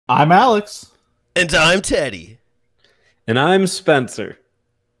I'm Alex. And I'm Teddy. And I'm Spencer.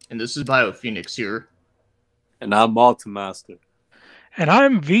 And this is BioPhoenix here. And I'm Malta Master. And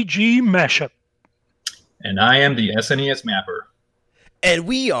I'm VGMashUP. And I am the SNESmapper. And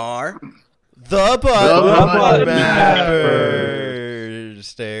we are the Button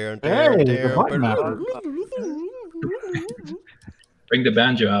Mappers. Hey, the Button Mappers. Bring the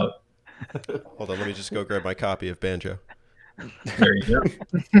banjo out. Hold on, let me just go grab my copy of Banjo. There you go.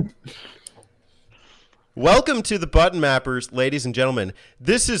 Welcome to the Button Mappers, ladies and gentlemen.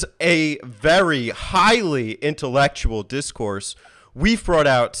 This is a very highly intellectual discourse. We've brought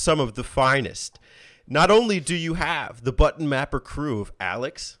out some of the finest. Not only do you have the Button Mapper crew of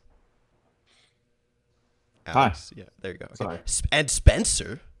Alex. Hi. Yeah, there you go. Okay. Sorry. And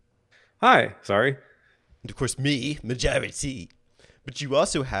Spencer. Hi. Sorry. And of course, me, Majority. But you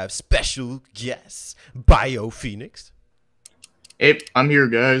also have special guests, BioPhoenix. Hey, I'm here,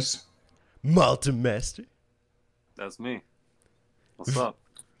 guys. Malta Master. That's me. What's up?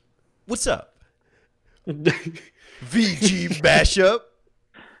 What's up? VGMashUP.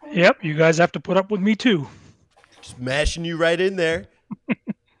 Yep, you guys have to put up with me too. Just mashing you right in there.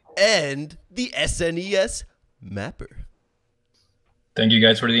 And the SNESmapper. Thank you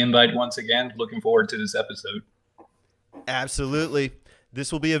guys for the invite once again. Looking forward to this episode. Absolutely.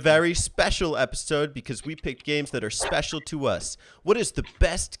 This will be a very special episode because we picked games that are special to us. What is the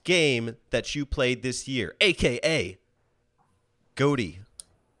best game that you played this year? AKA Goaty.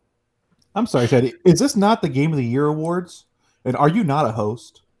 I'm sorry, Teddy. Is this not the Game of the Year awards? And are you not a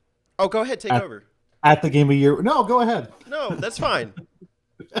host? Oh, go ahead. Take over. At the Game of the Year? No, go ahead. No, that's fine.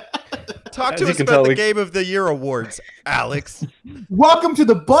 Talk As to you us can about tell, the we- Game of the Year awards, Alex. Welcome to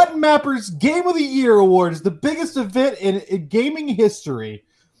the Button Mappers Game of the Year Awards, the biggest event in gaming history.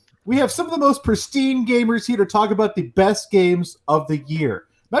 We have some of the most pristine gamers here to talk about the best games of the year.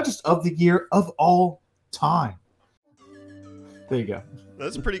 Not just of the year, of all time. There you go.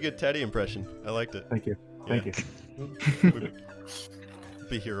 That's a pretty good Teddy impression. I liked it. Thank you. Thank you.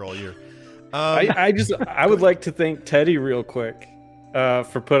 Be here all year. I would like to thank Teddy real quick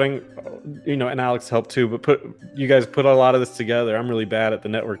for putting, and Alex helped too, but you guys put a lot of this together. I'm really bad at the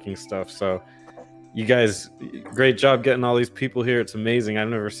networking stuff, so you guys, great job getting all these people here. It's amazing. I've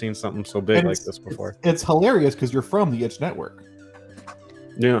never seen something so big like this before. It's hilarious because you're from the Itch Network.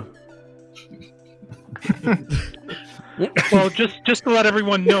 Yeah. Well, just to let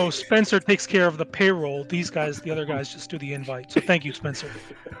everyone know, Spencer takes care of the payroll. These guys, the other guys, just do the invite. So thank you, Spencer.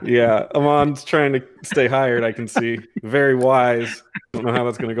 Yeah, Amon's trying to stay hired, I can see. Very wise. Don't know how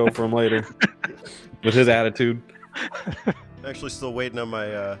that's going to go for him later with his attitude. Actually, still waiting on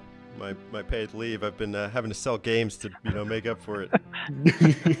my my paid leave. I've been having to sell games to make up for it.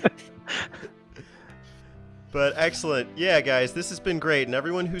 But excellent. Yeah, guys, this has been great. And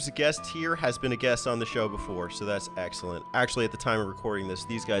everyone who's a guest here has been a guest on the show before, so that's excellent. Actually, at the time of recording this,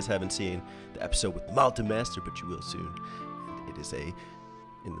 these guys haven't seen the episode with Malta Master, but you will soon. And it is in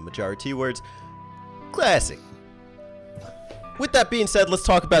the majority words, classic. With that being said, let's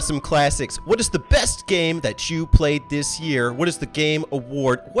talk about some classics. What is the best game that you played this year? What is the game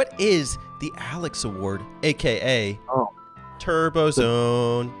award? What is the Alex Award, a.k.a. Turbo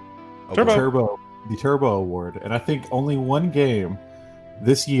Zone? Turbo. The Turbo Award, and I think only one game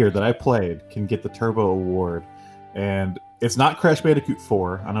this year that I played can get the Turbo Award, and it's not Crash Bandicoot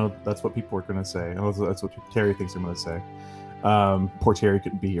 4. I know that's what people are going to say. I know that's what Terry thinks I'm going to say. Poor Terry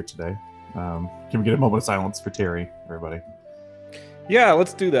couldn't be here today. Can we get a moment of silence for Terry, everybody? Yeah,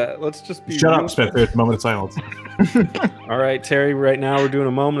 let's do that. Let's just be Shut up, Spencer. It's a moment of silence. All right, Terry, right now we're doing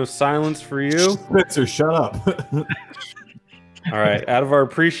a moment of silence for you. Spencer, shut up. All right, out of our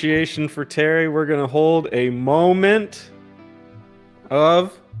appreciation for Terry, we're going to hold a moment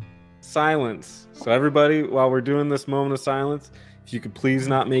of silence. So everybody, while we're doing this moment of silence, if you could please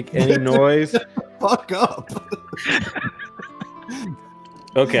not make any noise. Fuck up.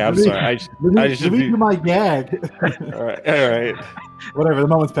 Okay, I'm sorry. I should be my gag. All right. Whatever, the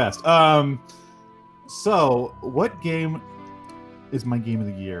moment's passed. So, what game is my game of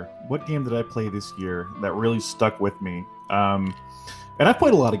the year? What game did I play this year that really stuck with me? And I've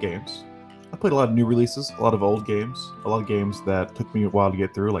played a lot of games. I played a lot of new releases, a lot of old games, a lot of games that took me a while to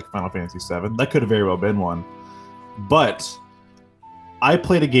get through, like Final Fantasy VII. That could have very well been one. But I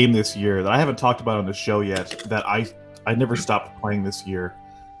played a game this year that I haven't talked about on the show yet that I never stopped playing this year.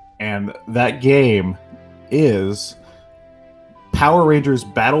 And that game is Power Rangers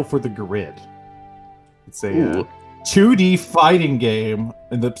Battle for the Grid. It's a 2D fighting game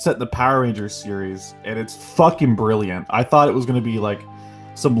set in the Power Rangers series, and it's fucking brilliant. I thought it was going to be like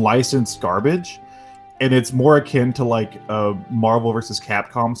some licensed garbage, and it's more akin to like a Marvel versus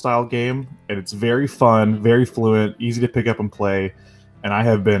Capcom style game, and it's very fun, very fluent, easy to pick up and play, and I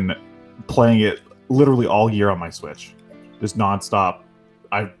have been playing it literally all year on my Switch, just nonstop.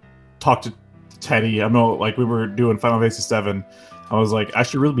 I talked to Teddy. I know, like we were doing Final Fantasy 7. I was like, I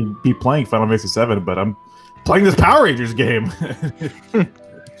should really be playing Final Fantasy 7, but I'm playing this Power Rangers game.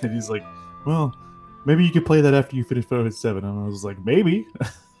 And he's like, well, maybe you could play that after you finish Final Fantasy 7. And I was like, maybe.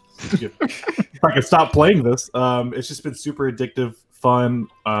 If I could stop playing this. It's just been super addictive, fun.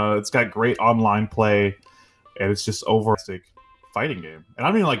 It's got great online play, and it's just overall fighting game. And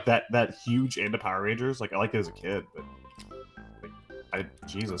I mean like that huge into Power Rangers. Like I liked it as a kid, but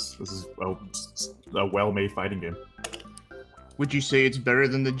Jesus, this is a well-made fighting game. Would you say it's better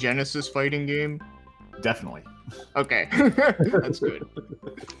than the Genesis fighting game? Definitely. Okay, that's good.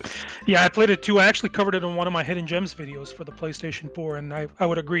 Yeah, I played it too. I actually covered it in one of my Hidden Gems videos for the PlayStation 4, and I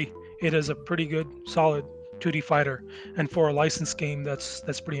would agree. It is a pretty good, solid 2D fighter, and for a licensed game, that's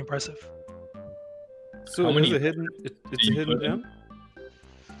pretty impressive. So How many- it's a hidden gem?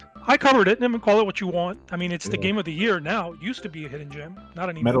 I covered it, and call it what you want. I mean, it's the game of the year now. It used to be a Hidden Gem, not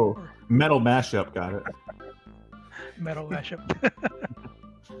anymore. Metal Mashup got it. Metal mashup.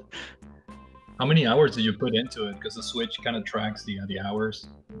 How many hours did you put into it? Because the Switch kind of tracks the hours.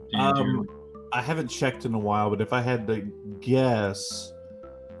 I haven't checked in a while, but if I had to guess,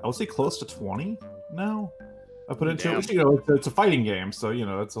 I would say close to 20 now. I put into it, which, it's a fighting game, so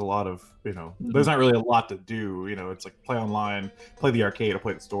it's a lot of There's not really a lot to do. It's like play online, play the arcade, or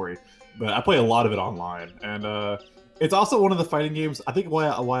play the story. But I play a lot of it online, and it's also one of the fighting games. I think why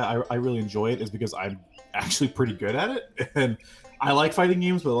I really enjoy it is because I'm actually pretty good at it, and I like fighting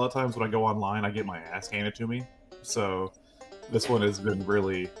games, but a lot of times when I go online, I get my ass handed to me. So this one has been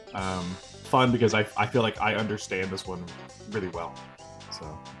really fun because I feel like I understand this one really well.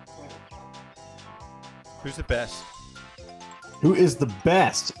 So. Who's the best? Who is the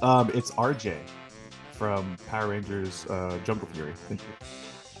best? It's RJ from Power Rangers Jungle Fury.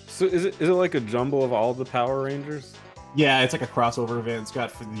 So is it like a jumble of all the Power Rangers? Yeah, it's like a crossover event. It's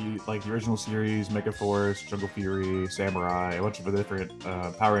got for the original series, Mega Force, Jungle Fury, Samurai, a bunch of different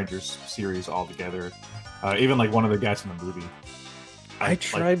Power Rangers series all together. Even like one of the guys from the movie. I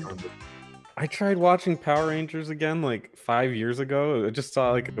tried watching Power Rangers again like 5 years ago. I just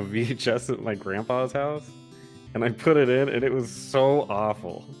saw like a VHS at my grandpa's house, and I put it in, and it was so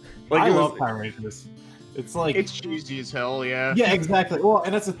awful. Like I love Power Rangers. It's like it's cheesy as hell, yeah. Yeah, exactly. Well,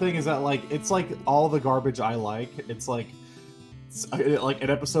 and that's the thing is that it's like all the garbage I like. It's like an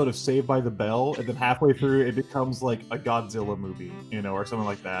episode of Saved by the Bell, and then halfway through it becomes like a Godzilla movie, or something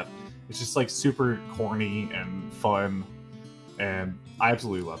like that. It's just like super corny and fun, and I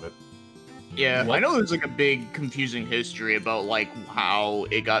absolutely love it. Yeah, I know there's like a big confusing history about like how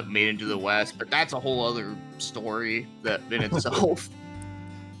it got made into the West, but that's a whole other story that in itself.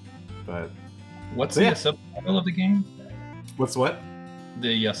 But what's the subtitle of the game? What's what?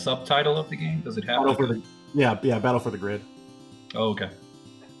 The subtitle of the game? Does it have? Battle for the Grid. Oh, okay.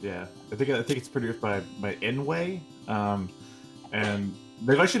 Yeah, I think it's produced by Inway, and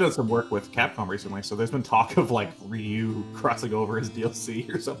they've actually done some work with Capcom recently. So there's been talk of like Ryu crossing over as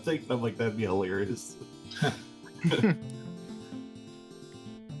DLC or something. And I'm like, that'd be hilarious.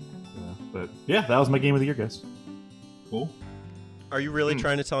 But yeah, that was my game of the year, guys. Cool. Are you really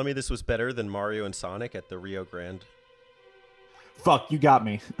trying to tell me this was better than Mario and Sonic at the Rio Grande? Fuck, you got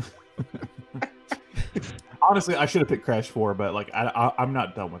me. Honestly, I should have picked Crash 4, but like I'm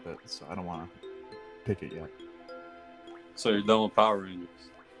not done with it, so I don't want to pick it yet. So you're done with Power Rangers?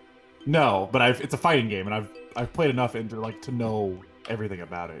 No, but it's a fighting game, and I've played enough to know everything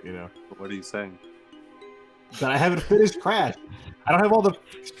about it. What are you saying? That I haven't finished Crash. I don't have all the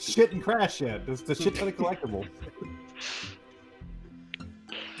shit in Crash yet. There's the shit ton of collectibles.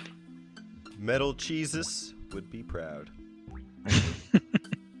 Metal Cheeses would be proud.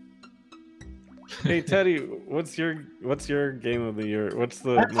 Hey Teddy, what's your game of the year? What's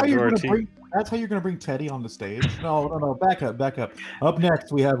the That's how you're gonna bring Teddy on the stage. No. Back up. Up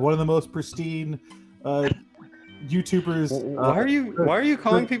next, we have one of the most pristine YouTubers. Why are you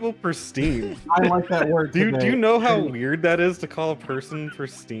calling people pristine? I like that word. Do you know how weird that is to call a person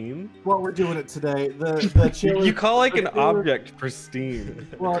pristine? Well, we're doing it today. The you call like an object pristine.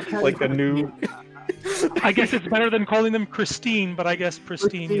 Well, like a new. I guess it's better than calling them Christine, but I guess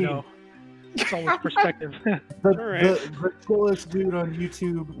pristine. It's always perspective. The coolest dude on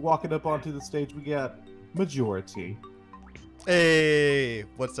YouTube walking up onto the stage, we got Majority. Hey,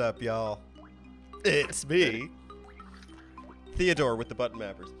 what's up, y'all? It's me, Theodore with the Button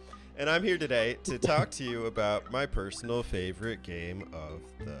Mappers. And I'm here today to talk to you about my personal favorite game of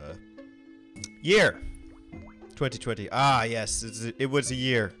the year. 2020. Ah, yes, it was a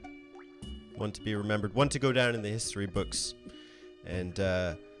year. One to be remembered. One to go down in the history books. And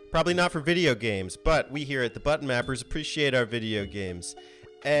probably not for video games, but we here at the Button Mappers appreciate our video games.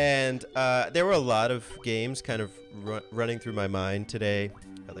 And there were a lot of games kind of running through my mind today.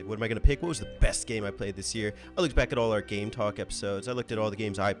 Like, what am I going to pick? What was the best game I played this year? I looked back at all our Game Talk episodes. I looked at all the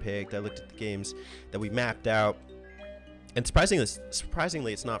games I picked. I looked at the games that we mapped out. And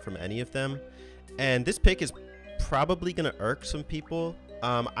surprisingly, it's not from any of them. And this pick is probably going to irk some people.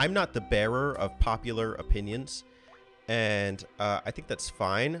 I'm not the bearer of popular opinions. And I think that's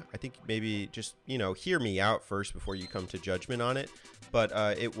fine. I think maybe just, hear me out first before you come to judgment on it. But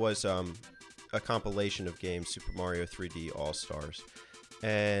it was a compilation of games, Super Mario 3D All-Stars.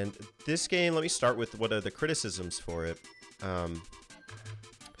 And this game, let me start with what are the criticisms for it.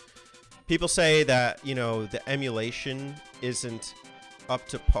 People say that, the emulation isn't up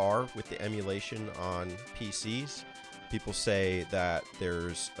to par with the emulation on PCs. People say that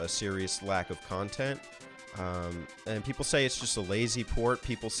there's a serious lack of content. And people say it's just a lazy port.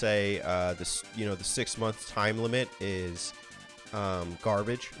 People say the 6-month time limit is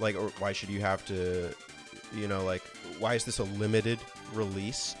garbage. Like, or why should you have to, why is this a limited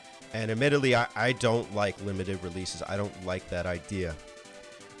release? And admittedly, I don't like limited releases. I don't like that idea.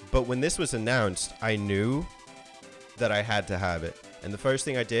 But when this was announced, I knew that I had to have it. And the first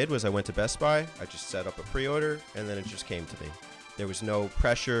thing I did was I went to Best Buy. I just set up a pre-order, and then it just came to me. There was no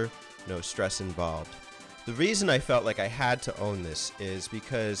pressure, no stress involved. The reason I felt like I had to own this is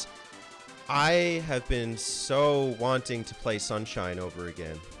because I have been so wanting to play Sunshine over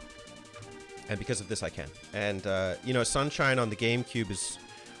again. And because of this, I can. And, Sunshine on the GameCube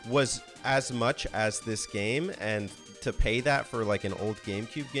was as much as this game, and to pay that for like an old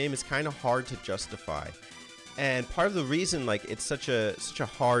GameCube game is kind of hard to justify. And part of the reason it's such a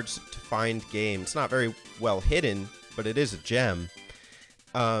hard to find game, it's not very well hidden, but it is a gem,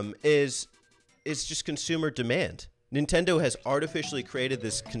 is just consumer demand. Nintendo has artificially created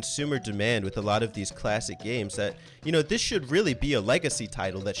this consumer demand with a lot of these classic games that, this should really be a legacy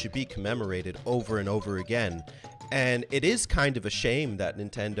title that should be commemorated over and over again. And it is kind of a shame that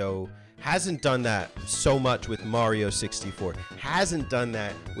Nintendo hasn't done that so much with Mario 64, hasn't done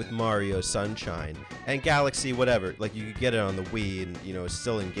that with Mario Sunshine, and Galaxy, whatever. Like, you could get it on the Wii and, it's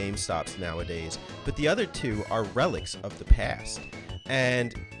still in GameStops nowadays. But the other two are relics of the past.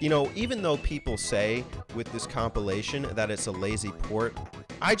 And, even though people say with this compilation that it's a lazy port,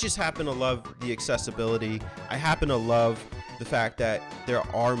 I just happen to love the accessibility. I happen to love the fact that there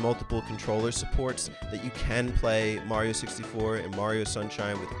are multiple controller supports, that you can play Mario 64 and Mario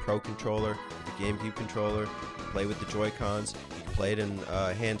Sunshine with a Pro controller, with the GameCube controller, play with the Joy-Cons, you can play it in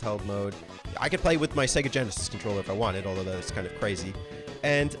handheld mode. I could play with my Sega Genesis controller if I wanted, although that's kind of crazy.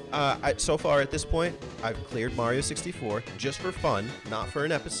 And so far at this point, I've cleared Mario 64 just for fun, not for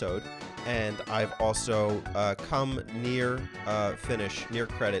an episode. And I've also come near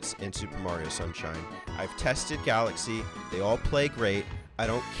credits in Super Mario Sunshine. I've tested Galaxy. They all play great. I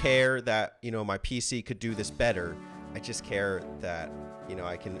don't care that, my PC could do this better. I just care that,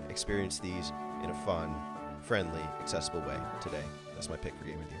 I can experience these in a fun, friendly, accessible way today. That's my pick for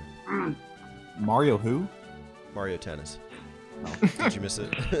Game of the Year. Mario who? Mario Tennis. Oh, did you miss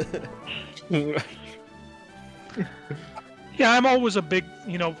it? Yeah, I'm always a big,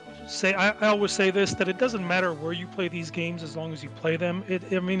 I always say this, that it doesn't matter where you play these games as long as you play them. It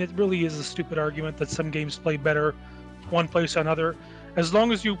really is a stupid argument that some games play better one place or another. As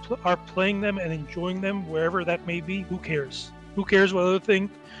long as you are playing them and enjoying them wherever that may be, who cares? Who cares what other thing?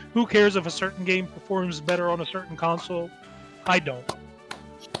 Who cares if a certain game performs better on a certain console? I don't.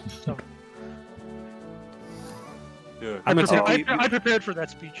 So. Yeah. I prepared for that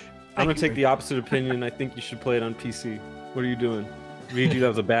speech. I'm going to take the opposite opinion. I think you should play it on PC. What are you doing? VG, that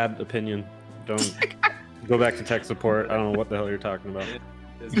was a bad opinion. Don't go back to tech support. I don't know what the hell you're talking about.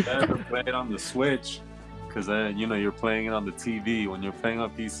 It's better to play it on the Switch, because then, you're playing it on the TV. When you're playing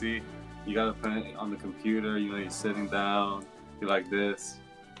on PC, you got to play it on the computer. You're sitting down. You're like this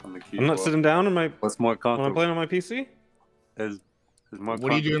on the keyboard. I'm not sitting down on my... What's more comfortable? When I'm playing on my PC?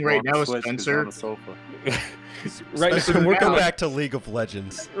 What are you doing right now, Spencer? On the sofa. Right now, I'm working back to League of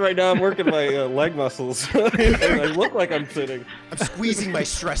Legends. Right now, I'm working my leg muscles. And I look like I'm sitting. I'm squeezing my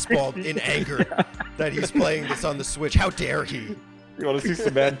stress ball in anger that he's playing this on the Switch. How dare he? You want to see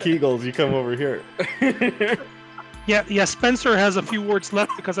some bad Kegels? You come over here. Yeah. Spencer has a few words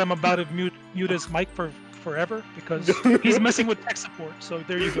left because I'm about to mute his mic for forever because he's messing with tech support. So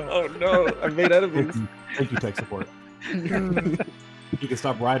there you go. Oh no, I made enemies. Thank you, tech support. You can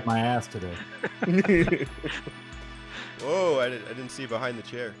stop riding my ass today. Whoa, I didn't see behind the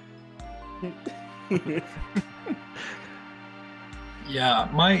chair. Yeah,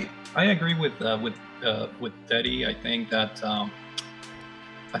 I agree with Teddy. I think that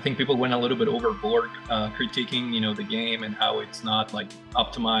I think people went a little bit overboard critiquing, the game and how it's not like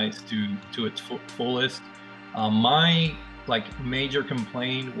optimized to its fullest. My major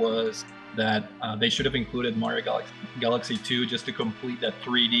complaint was that they should have included Mario Galaxy 2 just to complete that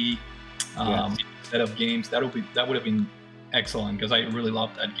 3D set of games. That would have been excellent because I really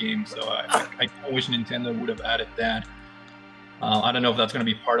loved that game. So I wish Nintendo would have added that. I don't know if that's going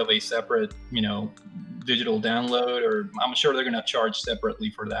to be part of a separate, digital download, or I'm sure they're going to charge separately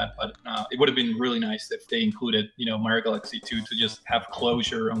for that. But it would have been really nice if they included, Mario Galaxy 2 to just have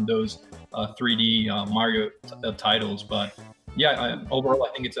closure on those 3D Mario titles. But yeah, overall, I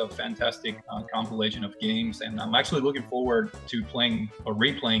think it's a fantastic compilation of games, and I'm actually looking forward to playing or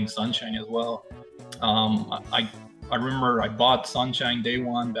replaying Sunshine as well. I remember I bought Sunshine day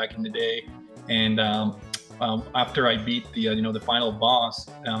one back in the day, and after I beat the final boss,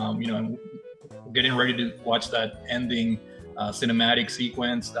 and getting ready to watch that ending cinematic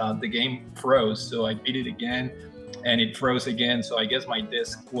sequence, the game froze. So I beat it again, and it froze again. So I guess my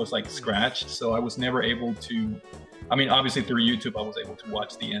disc was scratched. So I was never able to. I mean, obviously through YouTube, I was able to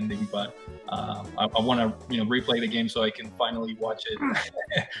watch the ending, but I want to replay the game so I can finally watch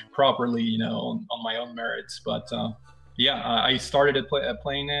it properly, on my own merits. But yeah, I started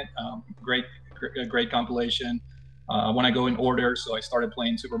playing it. Great compilation. I want to go in order, so I started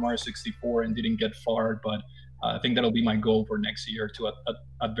playing Super Mario 64 and didn't get far, but I think that'll be my goal for next year to at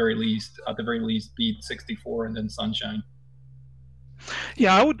the very least beat 64 and then Sunshine.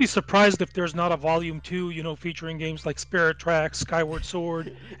 Yeah, I would be surprised if there's not a volume 2, featuring games like Spirit Tracks, Skyward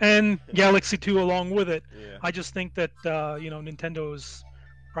Sword, and Galaxy 2 along with it. Yeah. I just think that Nintendo is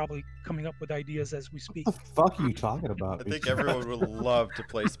probably coming up with ideas as we speak. What the fuck are you talking about? I think everyone would love to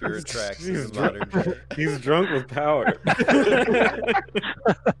play Spirit Tracks in the modern day. He's drunk with power.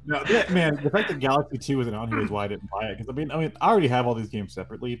 No, man, the fact that Galaxy 2 isn't on here is why I didn't buy it. Because I mean, I already have all these games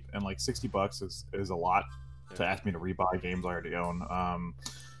separately, and $60 is a lot to ask me to rebuy games I already own.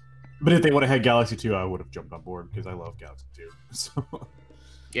 But if they would have had Galaxy 2, I would have jumped on board because I love Galaxy 2. So.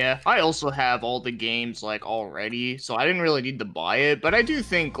 Yeah, I also have all the games already, so I didn't really need to buy it. But I do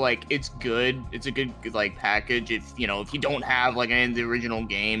think it's good. It's a good package. If if you don't have any of the original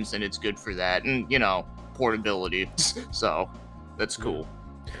games, then it's good for that, and portability. So that's cool.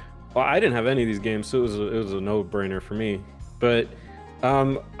 Well, I didn't have any of these games, so it was a no-brainer for me. But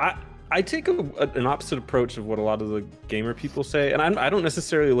I take an opposite approach of what a lot of the gamer people say, and I don't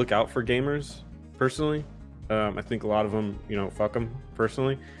necessarily look out for gamers personally. I think a lot of them, fuck them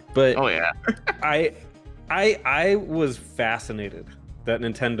personally. But oh yeah, I was fascinated that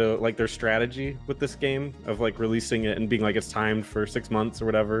Nintendo, their strategy with this game of releasing it and being it's timed for 6 months or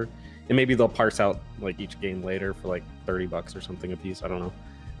whatever, and maybe they'll parse out each game later for $30 or something a piece. I don't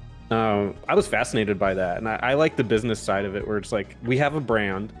know. I was fascinated by that, and I like the business side of it, where it's we have a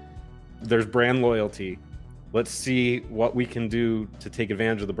brand, there's brand loyalty. Let's see what we can do to take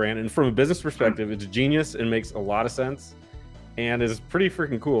advantage of the brand. And from a business perspective, it's genius and makes a lot of sense and is pretty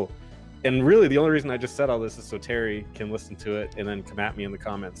freaking cool. And really, the only reason I just said all this is so Terry can listen to it and then come at me in the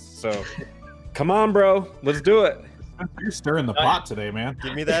comments. So come on, bro. Let's do it. You're stirring the pot today, man.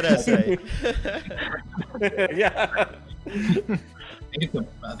 Give me that essay. Yeah.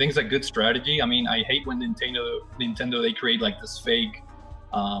 I think it's a good strategy. I mean, I hate when Nintendo they create this fake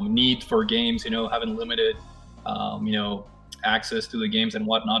need for games, having limited access to the games and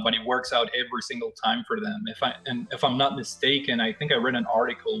whatnot, but it works out every single time for them. If I'm not mistaken, I think I read an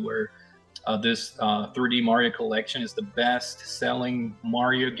article where this 3D Mario collection is the best-selling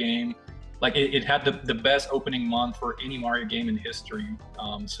Mario game. It had the best opening month for any Mario game in history.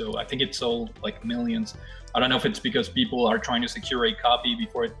 So I think it sold millions. I don't know if it's because people are trying to secure a copy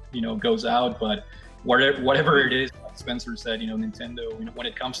before it goes out, but whatever it is, like Spencer said, Nintendo, when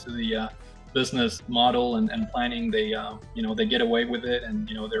it comes to the business model and planning, they they get away with it, and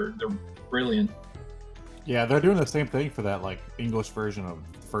they're brilliant. Yeah, they're doing the same thing for that English version of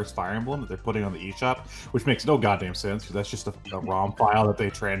first Fire Emblem that they're putting on the eShop, which makes no goddamn sense because that's just a ROM file that they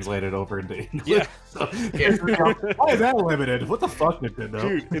translated over into English. Yeah. So, why is that limited? What the fuck, Nintendo?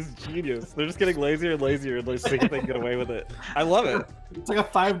 Dude, it's genius. They're just getting lazier and lazier and they think they can get away with it. I love it. It's a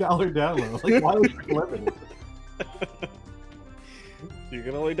 $5 download. Why was it limited? You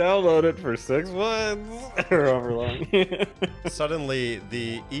can only download it for 6 months or however long. Suddenly,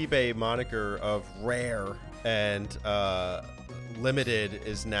 the eBay moniker of rare and limited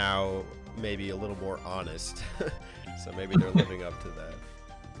is now maybe a little more honest. So maybe they're living up to that.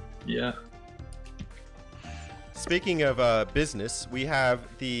 Yeah. Speaking of business, we have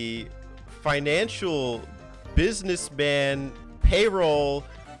the financial businessman payroll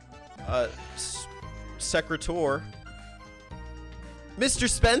secretary, Mr.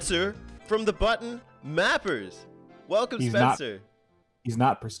 Spencer from the Button Mappers. Welcome, Spencer. He's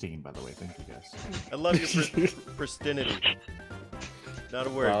not pristine, by the way. Thank you, guys. I love your pristinity. Not a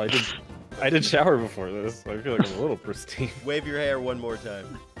word. Well, I did shower before this, so I feel like I'm a little pristine. Wave your hair one more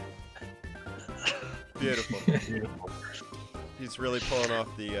time. Beautiful. He's really pulling off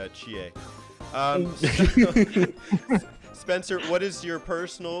the chie. Spencer, what is your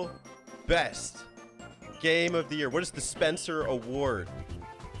personal best game of the year? What is the Spencer Award?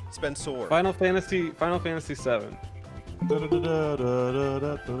 Spencer. Final Fantasy VII.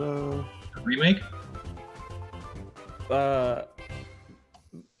 Remake?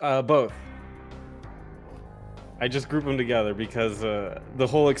 Both. I just group them together because the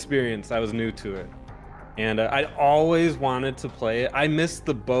whole experience, I was new to it. And I always wanted to play it. I missed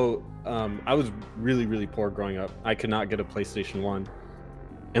the boat. I was really, really poor growing up. I could not get a PlayStation 1.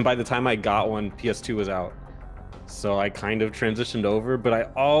 And by the time I got one, PS2 was out. So I kind of transitioned over, but I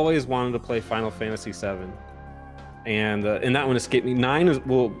always wanted to play Final Fantasy VII. And that one escaped me. 9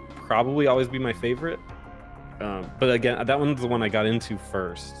 will probably always be my favorite. But again, that one's the one I got into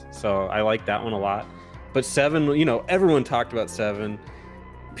first. So I like that one a lot. But 7, you know, everyone talked about 7.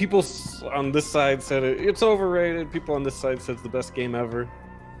 People on this side said it's overrated. People on this side said it's the best game ever.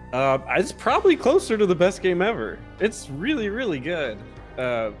 It's probably closer to the best game ever. It's really, really good.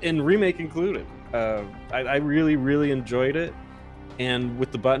 And remake included. I really, really enjoyed it. And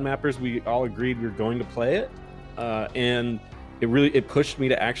with the Button Mappers, we all agreed we were going to play it. And it pushed me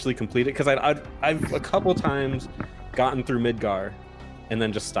to actually complete it because I've a couple times gotten through Midgar and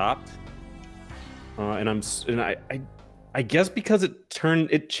then just stopped. I guess because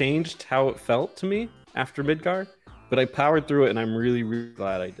it changed how it felt to me after Midgar, but I powered through it and I'm really, really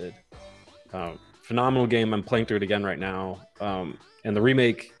glad I did. Phenomenal game. I'm playing through it again right now. And the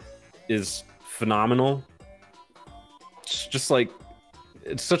remake is phenomenal. It's just like,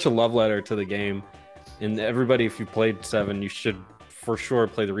 it's such a love letter to the game. And everybody, if you played 7, you should for sure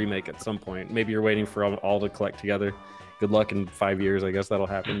play the remake at some point. Maybe you're waiting for all to collect together. Good luck in 5 years, I guess that'll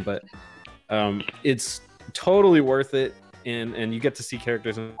happen. But it's totally worth it, and you get to see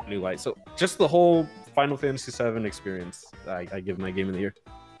characters in a new light. So just the whole Final Fantasy VII experience, I give my game of the year.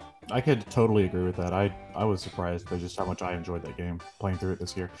 I could totally agree with that. I was surprised by just how much I enjoyed that game playing through it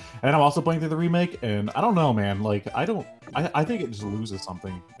this year. And I'm also playing through the remake, and I don't know, man. Like, I think it just loses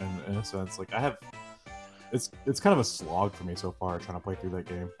something in a sense. Like, it's kind of a slog for me so far trying to play through that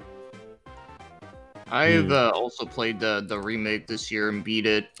game. I've also played the remake this year and beat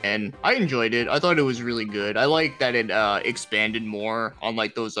it, and I enjoyed it. I thought it was really good. I like that it expanded more on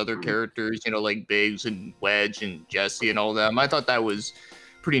like those other characters, you know, like Biggs and Wedge and Jesse and all them. I thought that was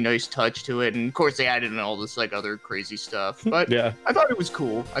pretty nice touch to it, and of course they added in all this like other crazy stuff. But yeah, I thought it was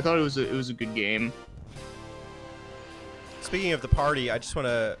cool. I thought it was a good game. Speaking of the party, I just want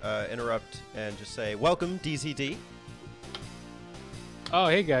to interrupt and just say welcome, Dee Zee D. Oh,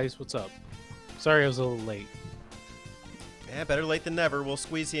 hey guys, what's up? Sorry I was a little late. Yeah, better late than never. We'll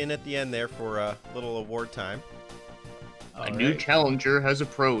squeeze you in at the end there for a little award time. A new challenger has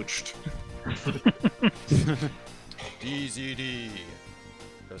approached. Dee Zee D.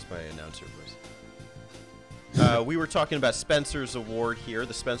 That was my announcer voice. We were talking about Spencer's award here.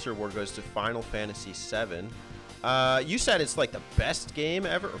 The Spencer Award goes to Final Fantasy VII. You said it's like the best game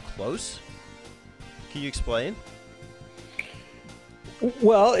ever, or close? Can you explain?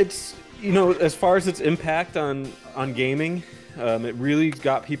 Well, it's, you know, as far as its impact on gaming, it really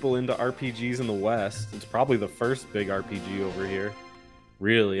got people into RPGs in the West. It's probably the first big RPG over here.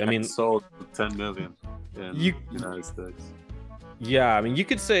 Really, I mean, sold 10 million in the United States. Yeah, I mean, you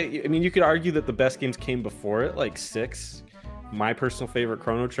could say, I mean, you could argue that the best games came before it, like 6. My personal favorite,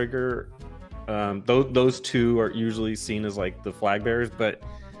 Chrono Trigger. Those two are usually seen as like the flag bearers, but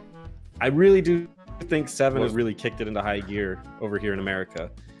I really do think 7 has really kicked it into high gear over here in America.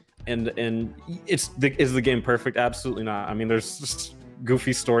 And is the game perfect? Absolutely not. I mean, there's just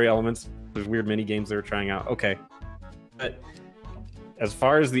goofy story elements. There's weird mini games they're trying out. Okay, but as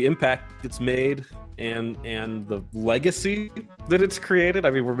far as the impact it's made and the legacy that it's created,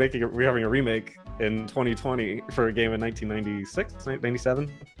 I mean, we're having a remake in 2020 for a game in 1996,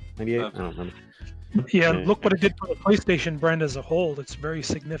 97, 98. I don't remember. Yeah, look what it did for the PlayStation brand as a whole. It's very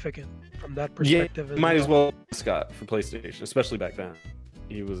significant from that perspective. Yeah, might as well Scott for PlayStation, especially back then.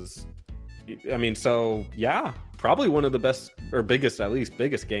 He was, I mean, so yeah, probably one of the best, or biggest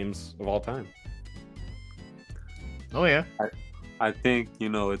games of all time. Oh yeah. I think, you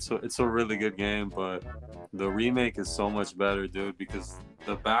know, it's a really good game, but the remake is so much better, dude, because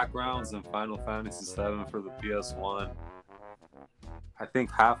the backgrounds in Final Fantasy VII for the PS1 I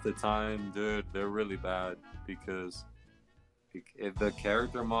think half the time, dude, they're really bad because if the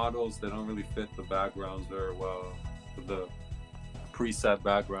character models, they don't really fit the backgrounds very well, the preset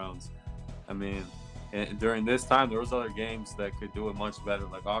backgrounds. I mean, during this time, there was other games that could do it much better,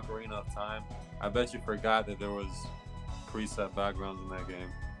 like Ocarina of Time. I bet you forgot that there was preset backgrounds in that game.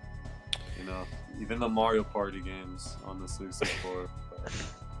 You know, even the Mario Party games on the 64.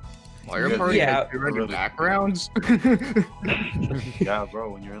 Mario Party Yeah. has really backgrounds? Yeah,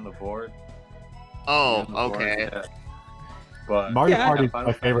 bro, when you're in the board. Oh, you're in the board, okay. yeah. But Mario Yeah, Party is Final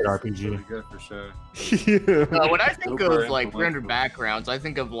my favorite Fantasy is RPG. really good for sure. When I think Super of like influential. rendered backgrounds, I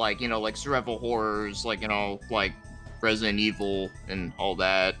think of like, you know, like survival horrors, like, you know, like Resident Evil and all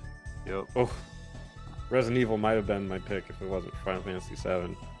that. Yep. Oh, Resident Evil might have been my pick if it wasn't for Final Fantasy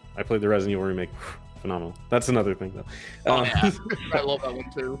VII. I played the Resident Evil remake. Phenomenal. That's another thing, though. Oh, yeah. I love that one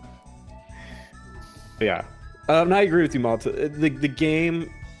too. Yeah. And I agree with you, Malta. The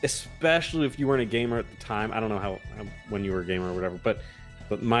game, especially if you weren't a gamer at the time, I don't know how when you were a gamer or whatever, but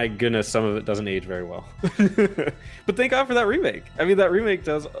my goodness, some of it doesn't age very well. But thank God for that remake. I mean, that remake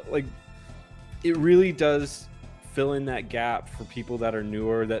does, like, it really does fill in that gap for people that are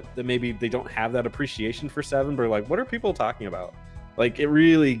newer, that maybe they don't have that appreciation for 7, but are like, what are people talking about? Like, it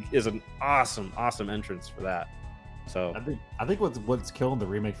really is an awesome entrance for that. So I think what's killing the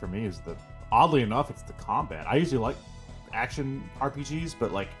remake for me is that, oddly enough, it's the combat. I usually like action RPGs,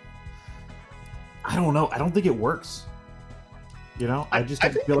 but like, I don't know. I don't think it works. You know, I just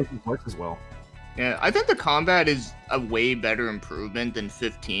don't feel like it works as well. Yeah, I think the combat is a way better improvement than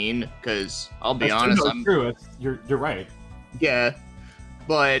 15, because I'll be That's honest, true. You're right. Yeah,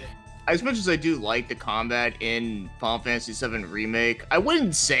 but as much as I do like the combat in Final Fantasy VII Remake, I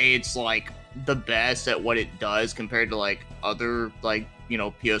wouldn't say it's like the best at what it does compared to like other, like, you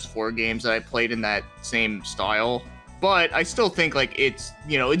know, PS4 games that I played in that same style. But I still think like it's,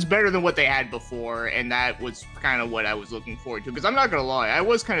 you know, it's better than what they had before, and that was kind of what I was looking forward to. Because I'm not gonna lie, I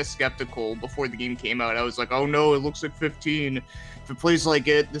was kind of skeptical before the game came out. I was like, oh no, it looks like 15. If it plays like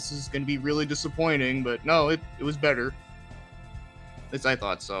it, this is gonna be really disappointing. But no, it was better. At least I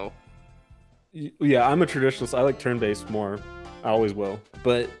thought so. yeah, I'm a traditionalist. I like turn-based more. I always will.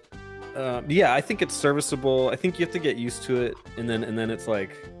 But yeah, I think it's serviceable. I think you have to get used to it, and then it's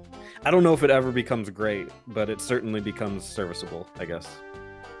like, I don't know if it ever becomes great, but it certainly becomes serviceable, I guess.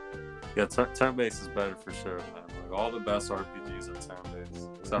 Yeah, turn-based is better for sure, man. Like, all the best RPGs are turn-based.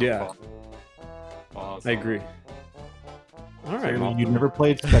 Except Yeah. for I agree. All right, Clearly, Malta. you never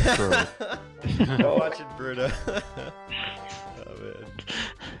played Spectro. Watch it, Bruno. Oh, man.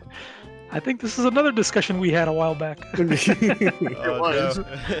 I think this is another discussion we had a while back. Oh, was.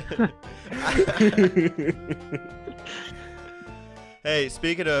 no. Hey,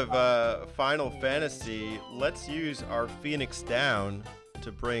 speaking of Final Fantasy, let's use our Phoenix down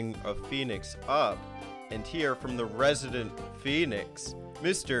to bring a Phoenix up and hear from the resident Phoenix,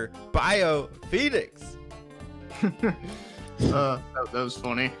 Mr. BioPhoenix. That was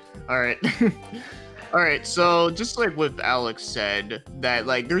funny. All right. All right, so just like what Alex said, that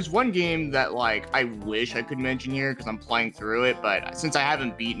like there's one game that like I wish I could mention here because I'm playing through it, but since I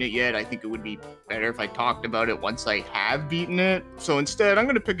haven't beaten it yet, I think it would be better if I talked about it once I have beaten it. So instead, I'm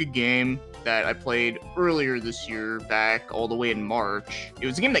gonna pick a game that I played earlier this year, back all the way in March. It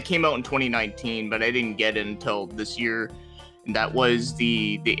was a game that came out in 2019, but I didn't get it until this year, and that was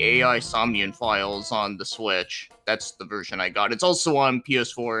the AI Somnian Files on the Switch. That's the version I got. It's also on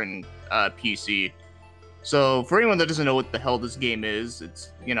PS4 and PC. So for anyone that doesn't know what the hell this game is,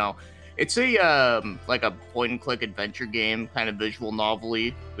 it's, you know, it's a like a point and click adventure game, kind of visual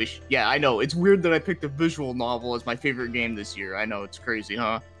novel-y, which, yeah, I know it's weird that I picked a visual novel as my favorite game this year. I know it's crazy,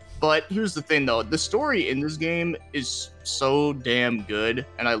 huh? But here's the thing though, the story in this game is so damn good,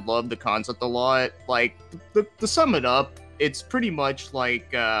 and I love the concept a lot. Like, to sum it up, it's pretty much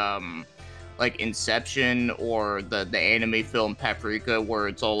like Inception or the anime film Paprika, where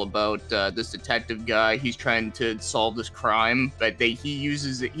it's all about this detective guy. He's trying to solve this crime, but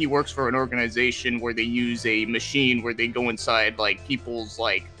he works for an organization where they use a machine where they go inside like people's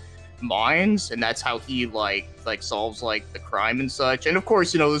like minds, and that's how he like solves like the crime and such. And of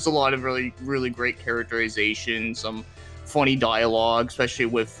course, you know, there's a lot of really great characterization, some funny dialogue, especially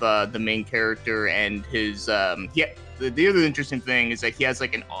with the main character and his the other interesting thing is that he has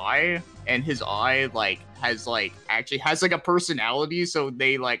like an eye, and his eye actually has like a personality, so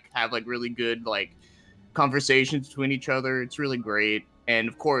they like have like really good like conversations between each other. It's really great. And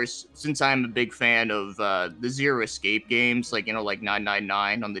of course, since I'm a big fan of the Zero Escape games, like, you know, like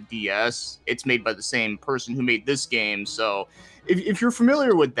 999 on the DS, it's made by the same person who made this game. So if you're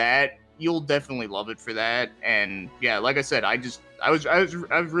familiar with that, you'll definitely love it for that. And yeah, like I said, I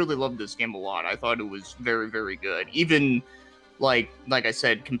really loved this game a lot. I thought it was very, very good. Even like I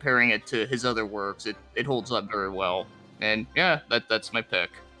said, comparing it to his other works, it holds up very well. And yeah, that's my pick.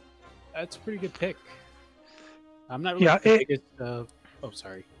 That's a pretty good pick. I'm not really the biggest. Oh,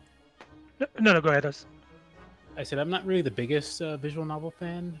 sorry. No, go ahead. I said I'm not really the biggest visual novel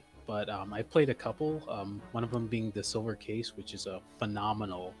fan, but I played a couple. One of them being the Silver Case, which is a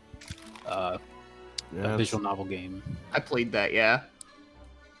phenomenal visual novel game. I played that, yeah.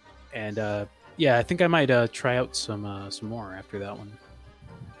 And yeah, I think I might try out some more after that one.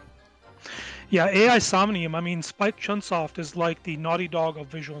 Yeah, AI Somnium. I mean, Spike Chunsoft is like the Naughty Dog of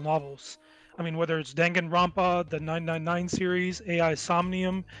visual novels. I mean, whether it's Danganronpa, the 999 series, AI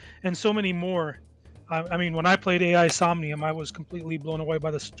Somnium, and so many more. I mean, when I played AI Somnium, I was completely blown away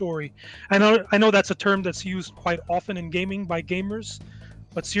by the story. I know that's a term that's used quite often in gaming by gamers,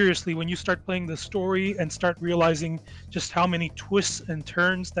 but seriously, when you start playing the story and start realizing just how many twists and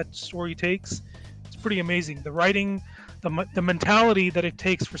turns that story takes, it's pretty amazing. The writing, the mentality that it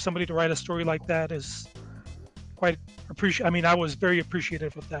takes for somebody to write a story like that is quite I mean, I was very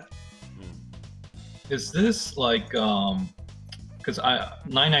appreciative of that. Is this like because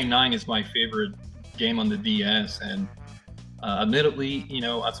 999 is my favorite game on the DS, and admittedly, you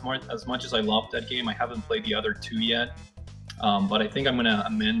know, as much as I love that game, I haven't played the other two yet. But I think I'm gonna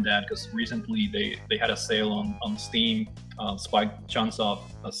amend that because recently they had a sale on Steam, Spike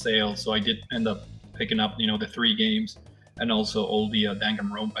Chunsoft sale, so I did end up picking up, you know, the 3 games and also all the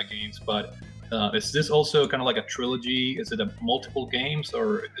Danganronpa games. But is this also kind of like a trilogy? Is it a multiple games,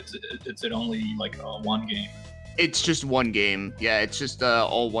 or is it only like one game? It's just one game. Yeah, it's just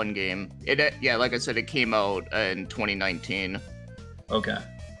all one game. Yeah, like I said, it came out in 2019. Okay.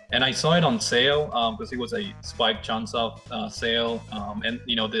 And I saw it on sale because it was a Spike Chunsoft sale, and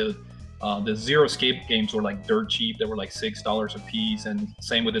you know the Zero Escape games were like dirt cheap. They were like $6 a piece, and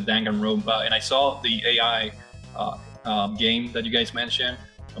same with the Danganronpa. And I saw the AI game that you guys mentioned,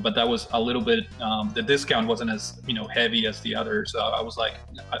 but that was a little bit the discount wasn't as, you know, heavy as the others. So I was like,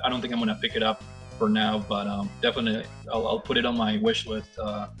 I don't think I'm gonna pick it up for now, but definitely I'll put it on my wish list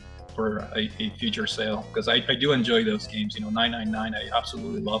for a future sale, because I do enjoy those games. You know, 999, I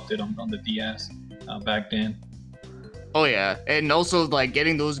absolutely loved it on the DS back then. Oh yeah, and also like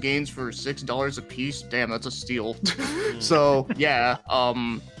getting those games for $6 a piece, damn, that's a steal. So yeah,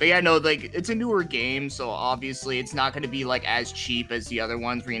 but yeah, no, like it's a newer game, so obviously it's not going to be like as cheap as the other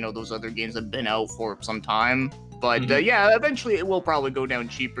ones, where, you know, those other games have been out for some time. But yeah, eventually it will probably go down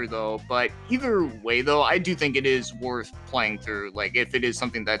cheaper though. But either way though, I do think it is worth playing through, like if it is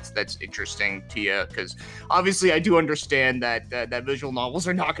something that's interesting to you, because obviously I do understand that that visual novels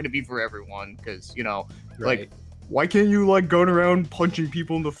are not going to be for everyone, because, you know, Right. like, why can't you like going around punching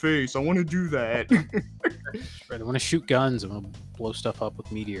people in the face? I want to do that. Right, I want to shoot guns. I want to blow stuff up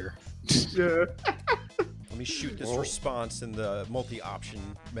with meteor. Yeah. Let me shoot this response in the multi-option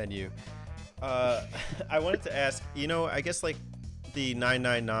menu. I wanted to ask, you know, I guess like the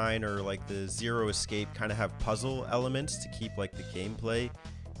 999 or like the Zero Escape kind of have puzzle elements to keep like the gameplay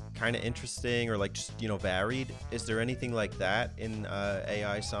kind of interesting or like just, you know, varied. Is there anything like that in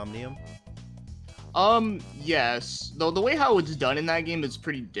AI Somnium? Yes. Though the way how it's done in that game is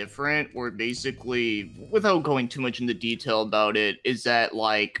pretty different, where basically, without going too much into detail about it, is that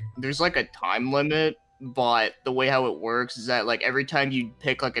like there's like a time limit, but the way how it works is that like every time you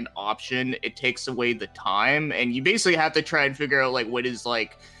pick like an option, it takes away the time, and you basically have to try and figure out like what is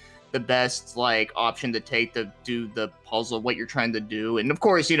like the best like option to take to do the puzzle, what you're trying to do. And of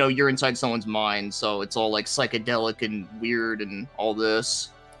course, you know, you're inside someone's mind, so it's all like psychedelic and weird and all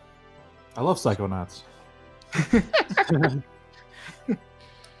this. I love Psychonauts.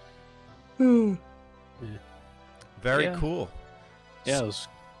 Very Yeah. cool. Yeah, it was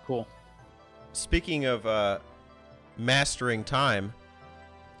cool. Speaking of mastering time,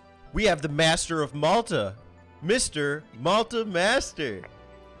 we have the master of Malta, Mr. Malta Master.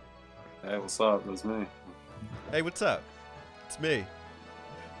 Hey, what's up? That's me. Hey, what's up? It's me.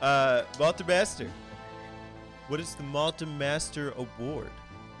 Malta Master. What is the Malta Master Award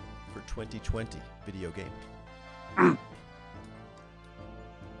for 2020 video game?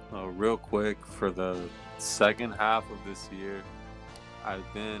 Real quick, for the second half of this year, I've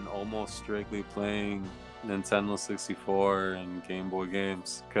been almost strictly playing Nintendo 64 and Game Boy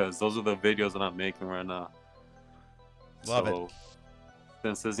games, because those are the videos that I'm making right now. Love it.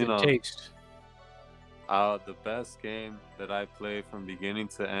 Since it's, Good you know, taste. the best game that I played from beginning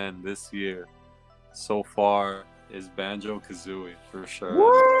to end this year so far is Banjo-Kazooie, for sure.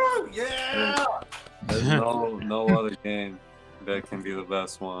 Woo! Yeah! There's no other game that can be the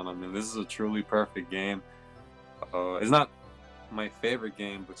best one. I mean, this is a truly perfect game. It's not my favorite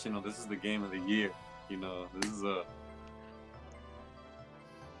game, but you know, this is the game of the year. You know, it's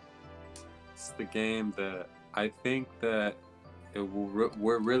the game that I think that it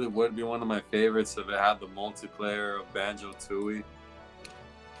really would be one of my favorites if it had the multiplayer of Banjo-Tooie,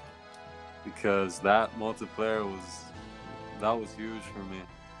 because that multiplayer was huge for me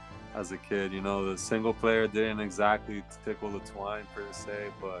as a kid. You know, the single player didn't exactly tickle the twine per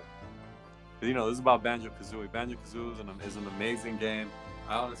se, but you know, this is about Banjo-Kazooie. Banjo-Kazooie is an amazing game.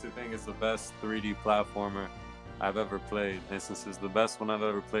 I honestly think it's the best 3D platformer I've ever played. And since it's the best one I've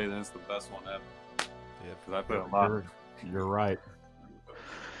ever played, and it's the best one ever. Yeah, because I played a lot. You're right.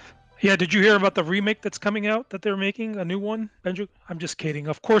 Yeah, did you hear about the remake that's coming out that they're making? A new one? Benjo? I'm just kidding.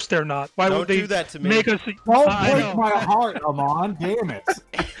 Of course they're not. Why Don't would they do that to me. make us? Don't I break know. my heart, Amon. Damn it.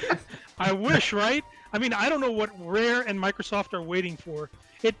 I wish, right? I mean, I don't know what Rare and Microsoft are waiting for.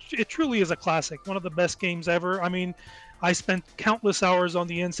 It truly is a classic, one of the best games ever. I mean, I spent countless hours on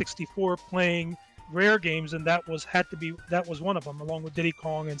the N64 playing Rare games, and that was one of them, along with Diddy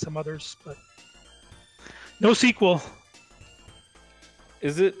Kong and some others. But no sequel.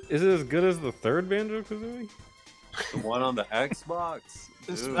 Is it as good as the third Banjo-Kazooie? The one on the Xbox?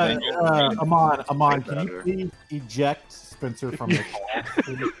 Dude, Amon, can you please eject Spencer from the call?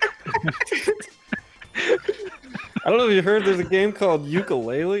 I don't know if you heard, there's a game called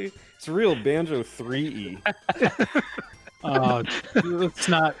Ukulele. It's a real Banjo 3E. Let's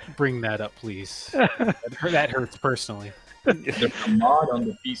not bring that up, please. That hurts personally. There's a mod on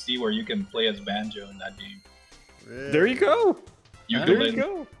the PC where you can play as Banjo in that game. There you go. There you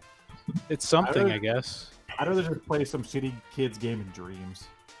go. It's something, I guess. I'd rather just play some shitty kids game in Dreams.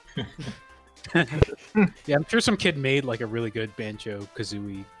 Yeah, I'm sure some kid made like a really good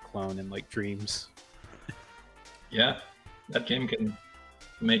Banjo-Kazooie clone in like Dreams. Yeah, that game can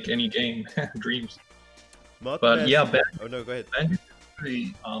make any game Dreams. Malta But Master. yeah, Oh no, go ahead.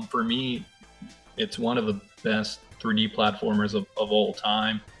 Banjo-Kazooie, for me, it's one of the best 3D platformers of all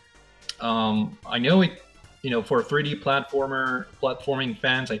time. I know it, you know, for 3D platforming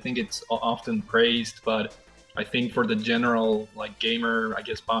fans, I think it's often praised, but I think for the general like gamer, I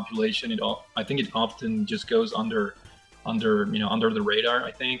guess, population, I think it often just goes under the radar,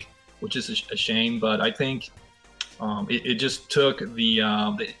 I think, which is a shame. But I think it just took the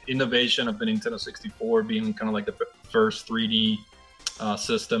innovation of the Nintendo 64 being kind of like the first 3D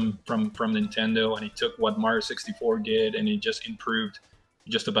system from Nintendo, and it took what Mario 64 did, and it just improved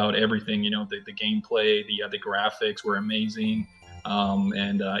just about everything. You know, the gameplay, the graphics were amazing,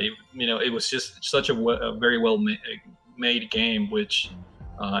 and it was just such a very well made game, which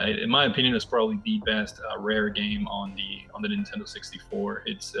in my opinion is probably the best Rare game on the Nintendo 64.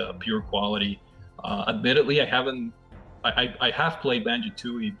 It's pure quality. Admittedly, I have played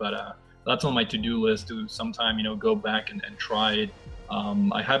Banjo-Tooie, but that's on my to-do list to sometime go back and try it.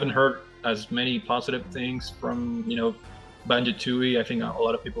 I haven't heard as many positive things from Banjo-Tooie. I think a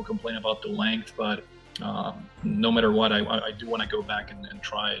lot of people complain about the length, but no matter what, I do want to go back and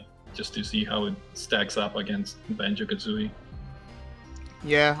try it just to see how it stacks up against Banjo-Kazooie.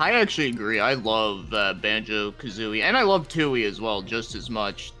 Yeah, I actually agree. I love Banjo-Kazooie, and I love Tooie as well, just as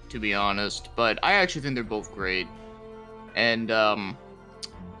much, to be honest. But I actually think they're both great. And,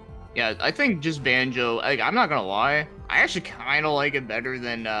 yeah, I think just Banjo, I'm not gonna lie, I actually kind of like it better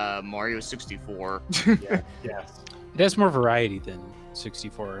than Mario 64. Yeah, yes. It has more variety than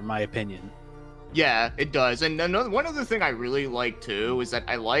 64, in my opinion. Yeah, it does. And one other thing I really like too is that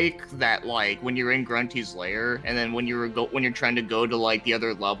I like that, like, when you're in Grunty's lair, and then when you're trying to go to like the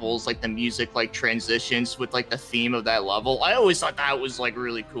other levels, like the music like transitions with like the theme of that level. I always thought that was like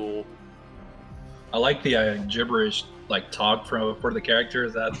really cool. I like the gibberish like talk for the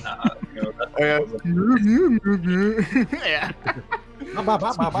characters that Yeah.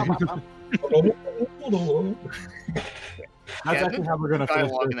 That's actually how we're gonna finish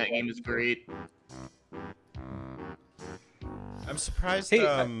Dialogue in this. that game is great. I'm surprised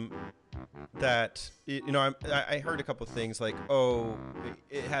that I heard a couple things like, oh,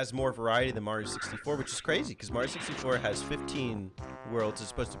 it has more variety than Mario 64, which is crazy because Mario 64 has 15 worlds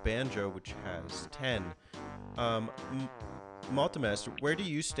as opposed to Banjo, which has 10. Malta Master, where do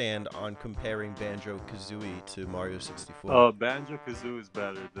you stand on comparing Banjo-Kazooie to Mario 64? Banjo-Kazooie is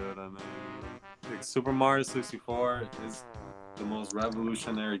better, dude. I mean, like, Super Mario 64 is the most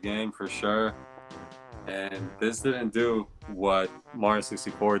revolutionary game for sure. And this didn't do what Mario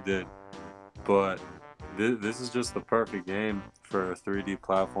 64 did, but this is just the perfect game for a 3D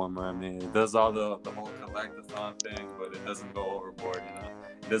platformer. I mean, it does all the whole collectathon thing, but it doesn't go overboard,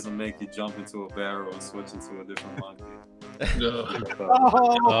 It doesn't make you jump into a barrel and switch into a different monkey.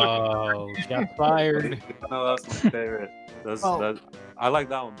 Oh, got fired. No, that's my favorite. I like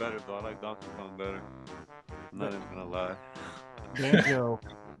that one better though. I like Donkey Kong better. I'm not even gonna lie. Banjo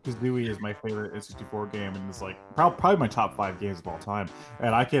Kazooie is my favorite N64 game, and it's like probably my top 5 games of all time.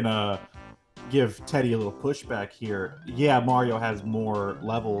 And I can give Teddy a little pushback here. Yeah, Mario has more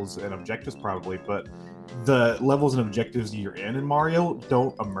levels and objectives probably, but the levels and objectives you're in Mario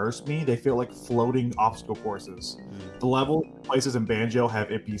don't immerse me. They feel like floating obstacle courses. The level places in Banjo have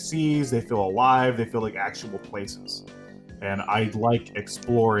NPCs. They feel alive. They feel like actual places. And I like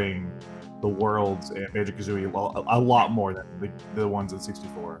exploring the worlds in Banjo-Kazooie a lot more than the ones in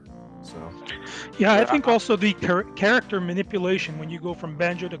 64. So, yeah, I think also the character manipulation when you go from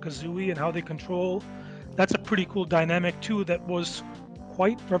Banjo to Kazooie and how they control, that's a pretty cool dynamic too that was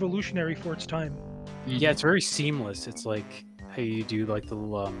quite revolutionary for its time. Yeah, it's very seamless. It's like how you do like the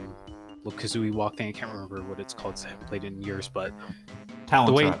little Kazooie walk thing. I can't remember what it's called. I haven't played it in years, but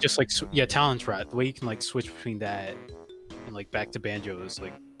the way just like Talon Trot, the way you can like switch between that and like back to Banjo is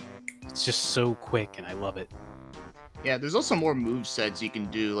like it's just so quick, and I love it. Yeah, there's also more move sets you can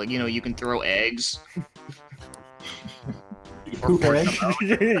do. Like, you know, you can throw eggs.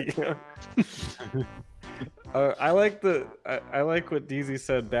 I like what Dee Zee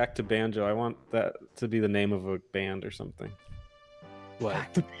said. Back to Banjo. I want that to be the name of a band or something. What?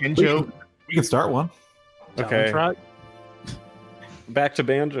 Back to Banjo. We can start one. Okay. Trot? Back to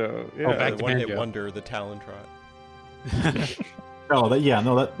Banjo. Yeah. Oh, back to One Hit Banjo. Wonder, the Talon Trot.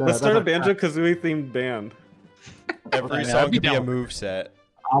 Let's start a Banjo Kazooie themed band. Every song could be a move set.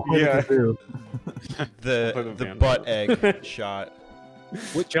 I'll play the The butt egg shot.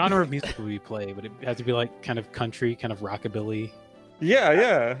 What genre of music would we play? Would it have to be like kind of country, kind of rockabilly?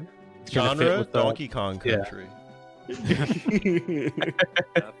 Yeah. Genre Donkey Kong country.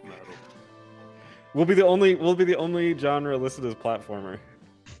 We'll be the only genre listed as platformer.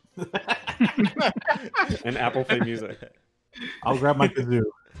 And Apple Play Music. I'll grab my kazoo.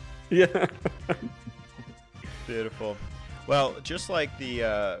 Yeah. Beautiful. Well, just like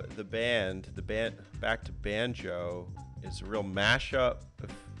the band Back to Banjo is a real mashup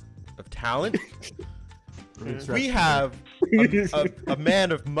of talent. We have a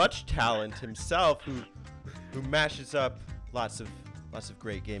man of much talent himself who mashes up lots of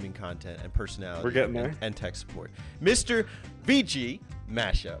great gaming content and personality. We're getting there. And tech support. Mr.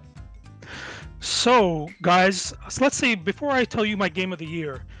 VGMashUP. So, guys, let's say before I tell you my game of the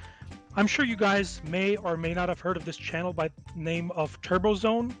year, I'm sure you guys may or may not have heard of this channel by the name of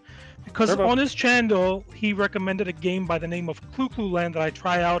TurboZone, because on his channel he recommended a game by the name of Clu Clu Land that I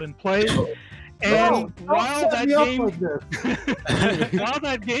try out and play. And while that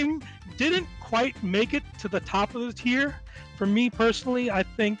game didn't quite make it to the top of the tier, for me personally, I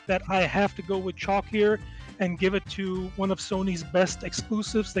think that I have to go with chalk here and give it to one of Sony's best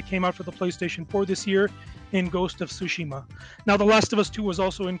exclusives that came out for the PlayStation 4 this year in Ghost of Tsushima. Now, The Last of Us 2 was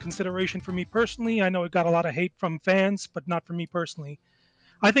also in consideration for me personally. I know it got a lot of hate from fans, but not for me personally.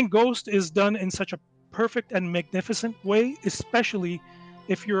 I think Ghost is done in such a perfect and magnificent way, especially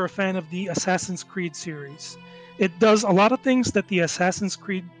if you're a fan of the Assassin's Creed series. It does a lot of things that the Assassin's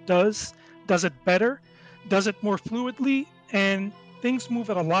Creed does it better, does it more fluidly, and things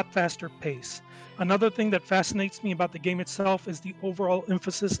move at a lot faster pace. Another thing that fascinates me about the game itself is the overall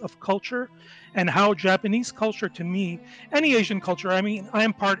emphasis of culture and how Japanese culture to me, any Asian culture, I mean, I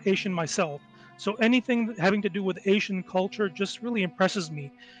am part Asian myself, so anything having to do with Asian culture just really impresses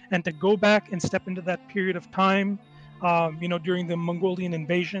me. And to go back and step into that period of time, during the Mongolian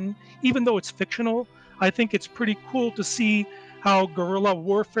invasion, even though it's fictional, I think it's pretty cool to see how guerrilla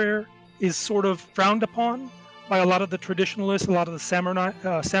warfare is sort of frowned upon by a lot of the traditionalists, a lot of the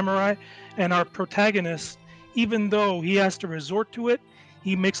samurai, and our protagonist, even though he has to resort to it,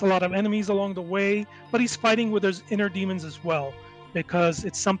 he makes a lot of enemies along the way, but he's fighting with his inner demons as well, because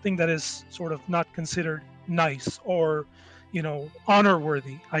it's something that is sort of not considered nice or, honor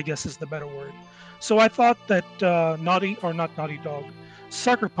worthy, I guess is the better word. So I thought that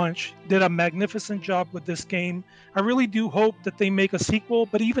Sucker Punch did a magnificent job with this game. I really do hope that they make a sequel,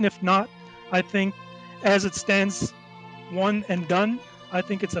 but even if not, I think as it stands, one and done, I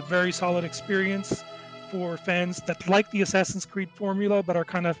think it's a very solid experience for fans that like the Assassin's Creed formula but are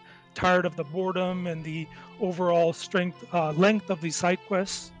kind of tired of the boredom and the overall length of the side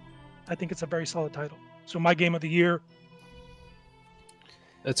quests. I think it's a very solid title. So my game of the year.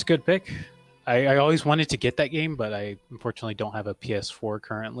 That's a good pick. I always wanted to get that game, but I unfortunately don't have a PS4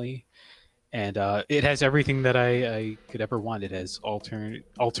 currently. And it has everything that I could ever want. It has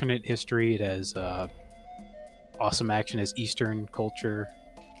alternate history. It has awesome action. It has Eastern culture.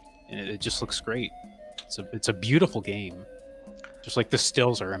 And it just looks great. It's a beautiful game. Just like the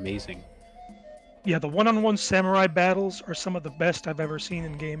stills are amazing. Yeah, the one-on-one samurai battles are some of the best I've ever seen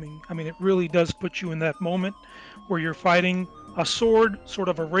in gaming. I mean, it really does put you in that moment where you're fighting a sword, sort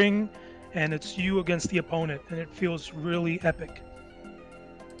of a ring, and it's you against the opponent, and it feels really epic.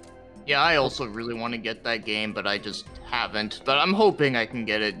 Yeah, I also really want to get that game, but I just haven't. But I'm hoping I can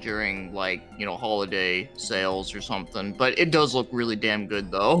get it during, like, you know, holiday sales or something. But it does look really damn good,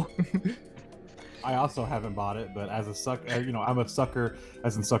 though. I also haven't bought it, but as a sucker, you know, I'm a sucker,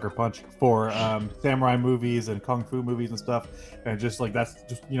 as in Sucker Punch, for samurai movies and kung fu movies and stuff, and just like that's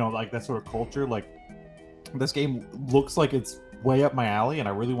just, you know, like that sort of culture. Like, this game looks like it's way up my alley, and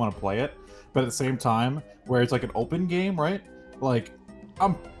I really want to play it. But at the same time, where it's like an open game, right? Like,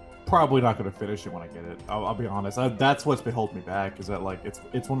 I'm probably not going to finish it when I get it. I'll be honest. That's what's been holding me back, is that like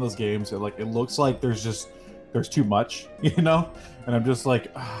it's one of those games that like it looks like there's too much, you know, and I'm just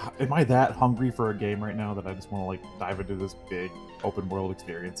like, am I that hungry for a game right now that I just want to like dive into this big open world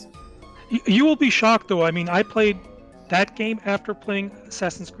experience? You will be shocked, though. I mean, I played that game after playing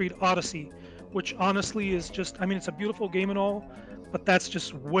Assassin's Creed Odyssey, which honestly is just, I mean, it's a beautiful game and all, but that's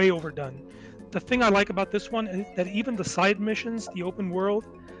just way overdone. The thing I like about this one is that even the side missions, the open world,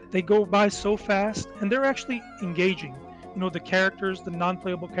 they go by so fast, and they're actually engaging. You know, the characters, the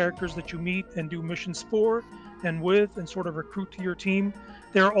non-playable characters that you meet and do missions for and with and sort of recruit to your team,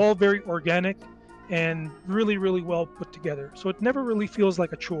 they're all very organic and really, really well put together. So it never really feels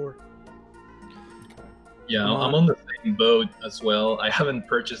like a chore. Yeah, I'm on the same boat as well. I haven't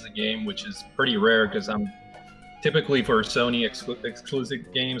purchased the game, which is pretty rare because I'm typically for Sony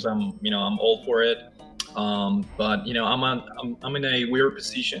exclusive games. I'm all for it. But you know, I'm in a weird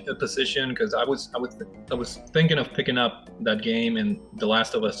position because I was thinking of picking up that game and The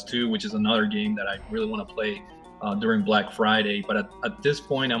Last of Us 2, which is another game that I really want to play during Black Friday. But at this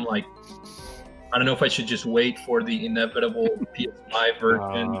point, I'm like, I don't know if I should just wait for the inevitable PS5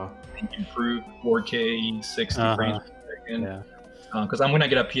 version, improved 4K 60 frames per second. Because I'm gonna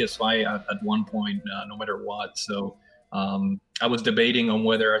get a PS5 at one point, no matter what. So I was debating on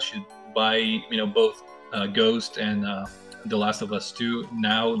whether I should buy, you know, both Ghost and The Last of Us 2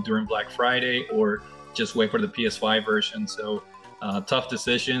 now during Black Friday, or just wait for the PS5 version. So tough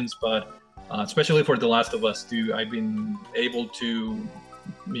decisions, but especially for The Last of Us 2, I've been able to,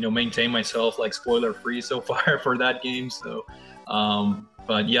 you know, maintain myself like spoiler free so far for that game. So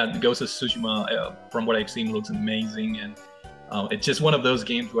but yeah, the Ghost of Tsushima, from what I've seen, looks amazing, and it's just one of those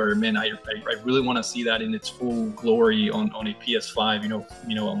games where, man, I really want to see that in its full glory on a PS5,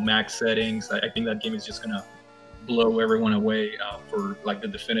 you know, on max settings. I think that game is just gonna blow everyone away for like the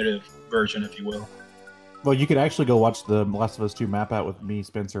definitive version, if you will. Well, you could actually go watch the Last of Us 2 map out with me,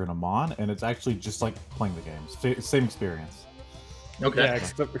 Spencer, and Amon, and it's actually just like playing the game. Same experience. Okay. Yeah,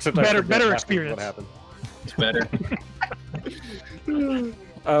 except better experience. What happened? It's better.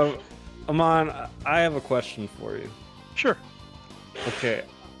 Amon, I have a question for you. Sure. Okay,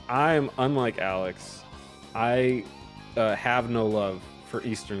 I'm unlike Alex. I have no love for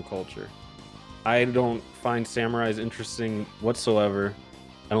Eastern culture. I don't find samurais interesting whatsoever.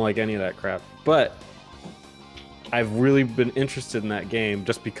 I don't like any of that crap. But I've really been interested in that game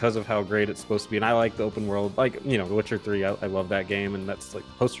just because of how great it's supposed to be. And I like the open world, like, you know, The Witcher 3. I love that game, and that's like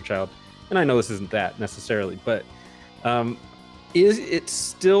poster child. And I know this isn't that necessarily, but is it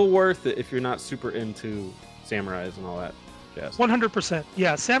still worth it if you're not super into samurais and all that jazz? 100%.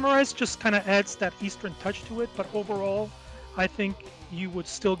 Yeah, samurais just kind of adds that Eastern touch to it, but overall, I think you would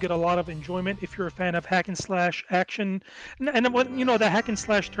still get a lot of enjoyment if you're a fan of hack and slash action. And what, you know, the hack and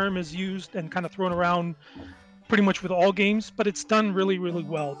slash term is used and kind of thrown around pretty much with all games, but it's done really, really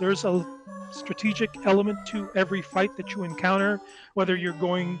well. There's a strategic element to every fight that you encounter, whether you're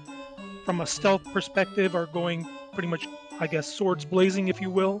going from a stealth perspective or going pretty much, I guess, swords blazing, if you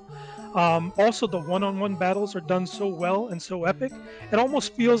will. Also, the one-on-one battles are done so well and so epic. It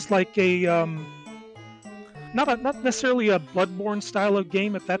almost feels like a not necessarily a Bloodborne style of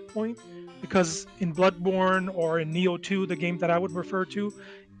game at that point, because in Bloodborne or in Nioh 2, the game that I would refer to,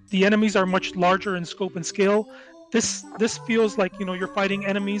 the enemies are much larger in scope and scale. This feels like, you know, you're fighting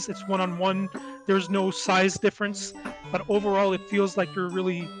enemies. It's one-on-one. There's no size difference, but overall, it feels like you're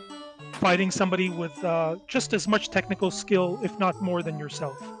really fighting somebody with just as much technical skill, if not more, than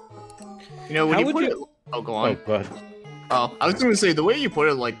yourself. You know, when you put it... Oh, go on. Oh, go ahead. Oh, I was going to say, the way you put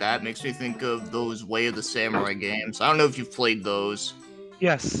it like that makes me think of those Way of the Samurai games. I don't know if you've played those.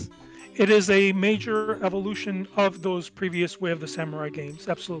 Yes. It is a major evolution of those previous Way of the Samurai games.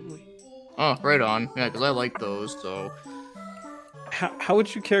 Absolutely. Oh, right on. Yeah, because I like those, so... How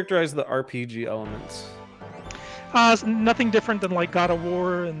would you characterize the RPG elements? Nothing different than like God of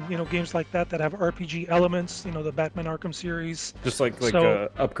War and games like that have RPG elements. The Batman Arkham series. Just like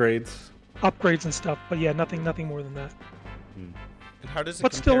upgrades. Upgrades and stuff, but yeah, nothing more than that. And how does it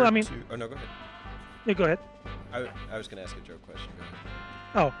But compare still, I mean- to... Oh, no, go ahead. Yeah, go ahead. I was going to ask a joke question. Go ahead.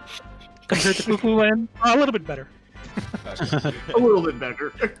 Oh, compared to Clu Clu Land, a little bit better. A little bit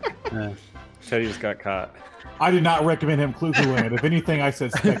better. Teddy just got caught. I did not recommend him Clu Clu Land. If anything, I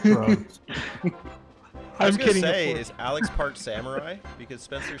said Spectrum. I was I'm going to kidding, of say, course. is Alex part samurai? Because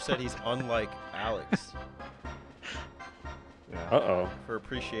Spencer said he's unlike Alex Uh-oh. for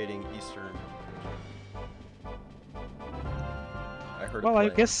appreciating Eastern. I heard. Well, a I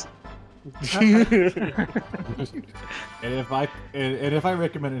plane. guess. And if I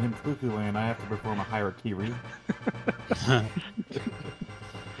recommended him Clu Clu Land, I have to perform a hierarchy.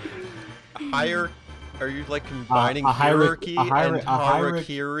 Higher. Are you like combining a hierarchy and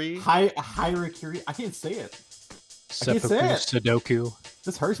hierarchy. harakiri? Hierarchy. I can't say it. I can't say it. Sudoku.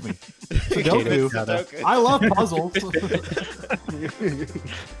 This hurts me. Sudoku. Sudoku. I love puzzles.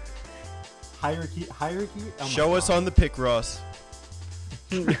 Hierarchy. Oh my Show us God. on the pic, Ross.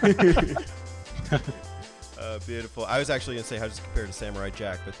 Beautiful. I was actually going to say how does it compare to Samurai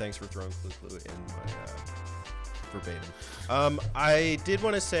Jack, but thanks for throwing Clu Clu in my verbatim. I did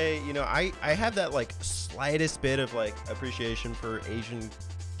want to say, I have that like slightest bit of like appreciation for Asian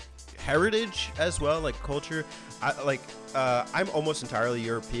heritage as well, like culture. I'm almost entirely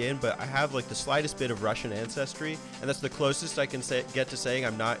European, but I have like the slightest bit of Russian ancestry, and that's the closest I can get to saying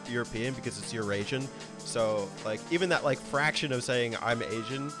I'm not European because it's Eurasian. So like even that like fraction of saying I'm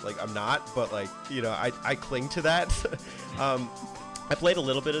Asian, like I'm not, but like I cling to that. I played a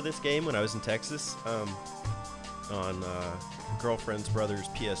little bit of this game when I was in Texas on girlfriend's brother's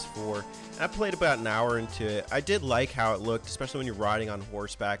PS4, and I played about an hour into it. I did like how it looked, especially when you're riding on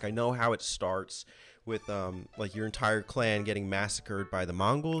horseback. I know how it starts with like your entire clan getting massacred by the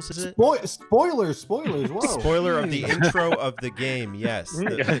Mongols. Is it? Spoilers! Whoa! Spoiler of the intro of the game. Yes, the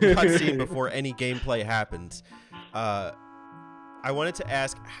cutscene before any gameplay happens. I wanted to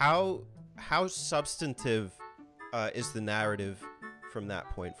ask how substantive is the narrative from that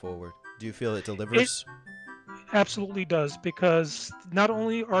point forward? Do you feel it delivers? Absolutely does, because not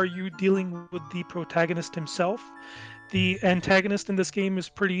only are you dealing with the protagonist himself, the antagonist in this game is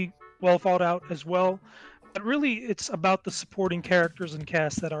pretty well thought out as well, but really it's about the supporting characters and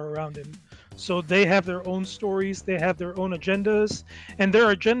cast that are around him. So they have their own stories, they have their own agendas, and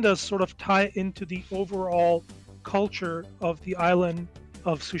their agendas sort of tie into the overall culture of the island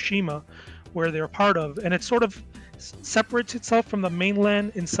of Tsushima, where they're part of, and it sort of separates itself from the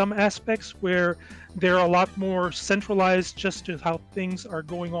mainland in some aspects, where they're a lot more centralized just to how things are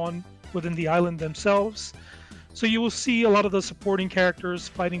going on within the island themselves. So you will see a lot of the supporting characters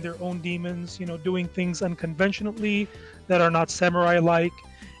fighting their own demons, doing things unconventionally that are not samurai-like,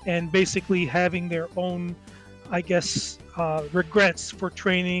 and basically having their own, I guess, regrets for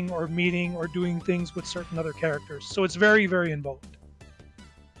training or meeting or doing things with certain other characters. So it's very, very involved.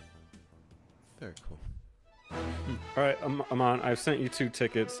 Very cool. All right, Aman, I've sent you 2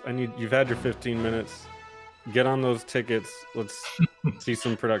 tickets. You've had your 15 minutes. Get on those tickets. Let's see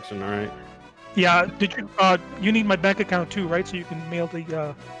some production. All right. Yeah. Did you? You need my bank account too, right? So you can mail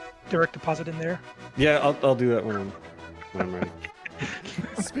the direct deposit in there. Yeah, I'll do that when I'm ready.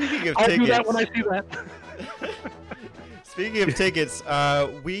 Speaking of I'll tickets, do that when I see that. Speaking of tickets,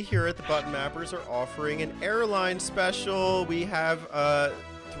 we here at the Button Mappers are offering an airline special. We have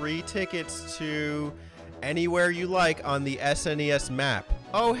 3 tickets to anywhere you like on the SNES map.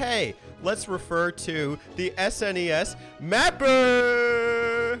 Oh, hey, let's refer to the SNESmapper.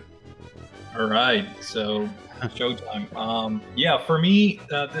 All right, so showtime. Yeah, for me,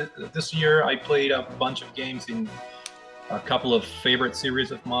 this year I played a bunch of games in a couple of favorite series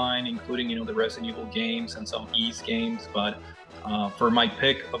of mine, including the Resident Evil games and some Ys games. But for my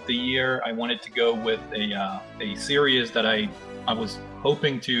pick of the year, I wanted to go with a series that I was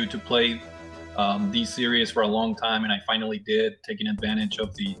hoping to play these series for a long time, and I finally did, taking advantage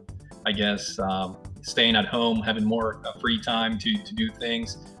of the, I guess, staying at home, having more free time to do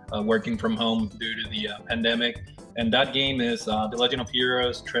things, working from home due to the pandemic. And that game is The Legend of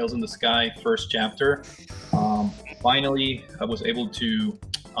Heroes Trails in the Sky First Chapter. Finally, I was able to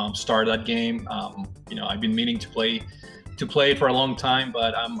start that game. I've been meaning to play it for a long time,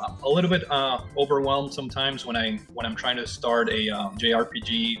 but I'm a little bit overwhelmed sometimes when I'm trying to start a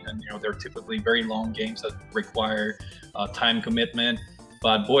JRPG, and they're typically very long games that require time commitment.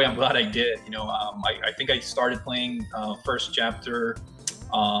 But boy, I'm glad I did. I think I started playing First Chapter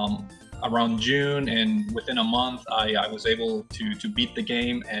around June, and within a month I was able to beat the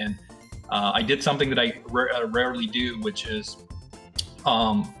game, and I did something that I rarely do, which is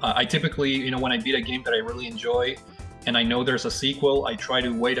I typically, when I beat a game that I really enjoy and I know there's a sequel, I try to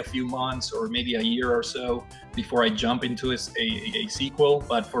wait a few months or maybe a year or so before I jump into a sequel.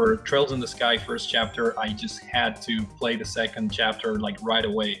 But for Trails in the Sky first chapter, I just had to play the second chapter like right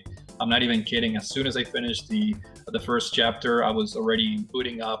away. I'm not even kidding. As soon as I finished the first chapter, I was already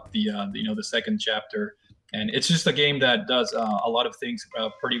booting up the second chapter. And it's just a game that does a lot of things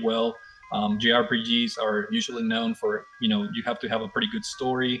pretty well. JRPGs are usually known for, you have to have a pretty good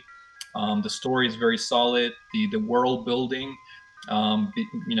story. The story is very solid. The world building,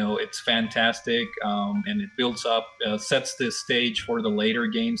 it's fantastic, and it builds up, sets the stage for the later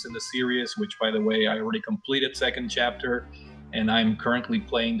games in the series, which, by the way, I already completed second chapter, and I'm currently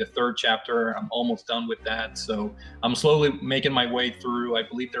playing the third chapter. I'm almost done with that, so I'm slowly making my way through. I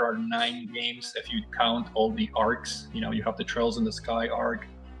believe there are 9 games if you count all the arcs. You have the Trails in the Sky arc,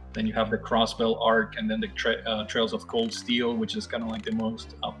 then you have the Crossbell arc, and then the Trails of Cold Steel, which is kind of like the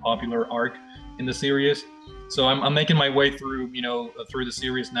most popular arc in the series. So I'm making my way through, through the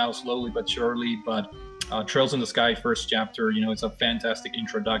series now, slowly but surely. But Trails in the Sky first chapter, it's a fantastic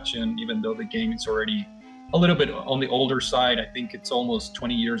introduction, even though the game is already a little bit on the older side. I think it's almost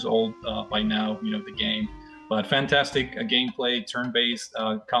 20 years old by now, the game. But fantastic gameplay, turn-based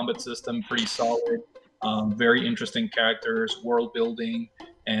combat system, pretty solid. Very interesting characters, world building,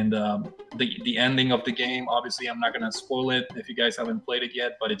 and the ending of the game. Obviously, I'm not going to spoil it if you guys haven't played it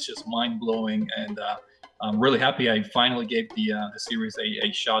yet, but it's just mind-blowing, and I'm really happy I finally gave the series a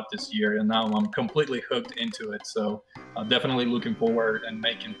shot this year, and now I'm completely hooked into it. So definitely looking forward and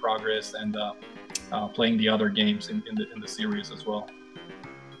making progress, and playing the other games in the series as well.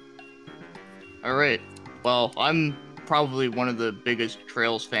 All right. Well, I'm probably one of the biggest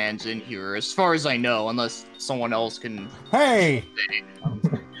Trails fans in here, as far as I know, unless someone else can. Hey.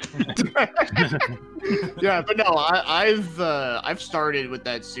 Yeah, but no, I've started with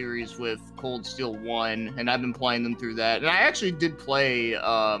that series with Cold Steel 1, and I've been playing them through that. And I actually did play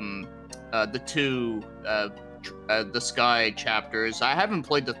the 2 the Sky chapters. I haven't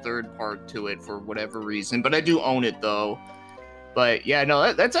played the third part to it for whatever reason, but I do own it though. But yeah,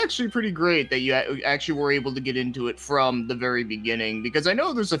 no, that's actually pretty great that you actually were able to get into it from the very beginning, because I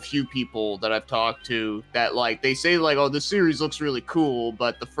know there's a few people that I've talked to that, like, they say, like, oh, this series looks really cool,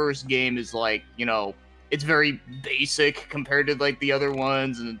 but the first game is, like, it's very basic compared to, like, the other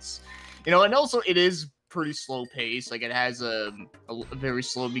ones, and it's, and also it is pretty slow paced. Like, it has a very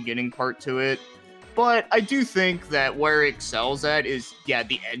slow beginning part to it. But I do think that where it excels at is, yeah,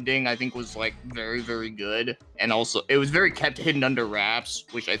 the ending, I think, was, like, very, very good. And also, it was very kept hidden under wraps,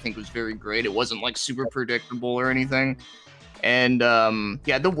 which I think was very great. It wasn't, like, super predictable or anything. And,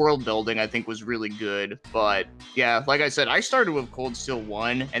 yeah, the world building, I think, was really good. But, yeah, like I said, I started with Cold Steel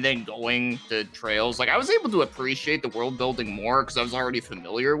 1, and then going to Trails. Like, I was able to appreciate the world building more because I was already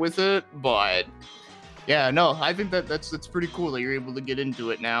familiar with it. But, yeah, no, I think that's pretty cool that you're able to get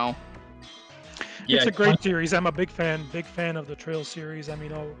into it now. Yeah, it's a great series. I'm a big fan of the Trail series. I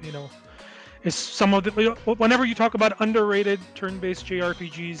mean, it's some of the, whenever you talk about underrated turn-based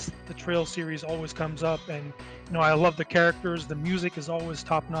JRPGs, the Trail series always comes up. And I love the characters. The music is always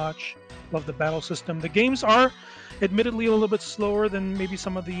top-notch. Love the battle system. The games are admittedly a little bit slower than maybe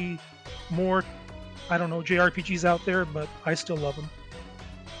some of the more, JRPGs out there, but I still love them.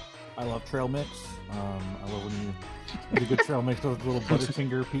 I love trail mix. I love when you get a good trail mix with little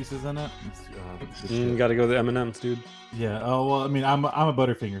Butterfinger pieces in it. You gotta go the M&Ms, dude. Yeah. Oh well. I mean, I'm a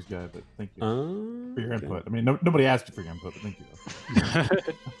Butterfingers guy, but thank you for your input. I mean, nobody asked you for your input, but thank you.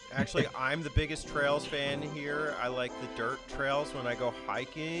 Actually, I'm the biggest Trails fan here. I like the dirt trails when I go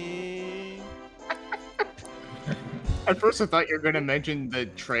hiking. At first, I thought you were gonna mention the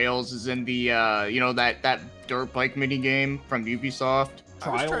Trails is in the that dirt bike mini game from Ubisoft. I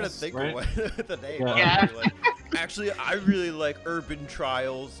was trying to think of what the name. Yeah. Actually, I really like Urban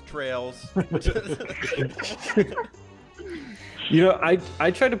Trails. I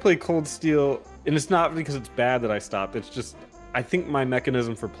tried to play Cold Steel, and it's not because it's bad that I stopped. It's just I think my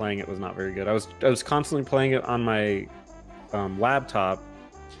mechanism for playing it was not very good. I was constantly playing it on my laptop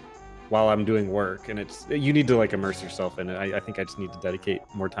while I'm doing work, and you need to like immerse yourself in it. I think I just need to dedicate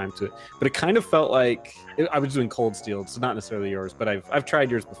more time to it. But it kind of felt like I was doing Cold Steel. It's not necessarily yours, but I've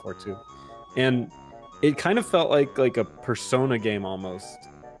tried yours before too, and it kind of felt like a Persona game almost,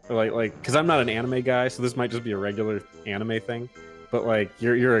 like because I'm not an anime guy, so this might just be a regular anime thing. But like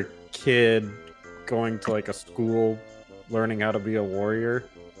you're a kid going to like a school, learning how to be a warrior,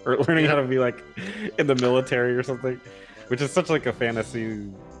 or learning how to be like in the military or something, which is such like a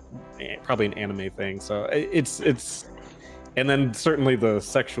fantasy. Probably an anime thing, so it's And then certainly the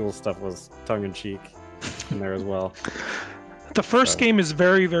sexual stuff was tongue in cheek in there as well. The first game is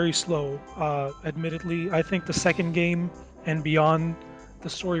very, very slow. Admittedly, I think the second game and beyond, the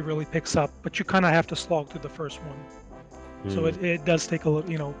story really picks up. But you kind of have to slog through the first one. So it does take a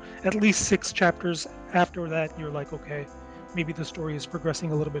little, at least 6 chapters after that. You're like, okay, maybe the story is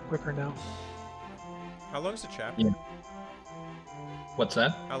progressing a little bit quicker now. How long is the chapter? Yeah. What's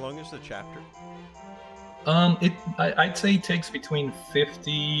that? How long is the chapter? I'd say it takes between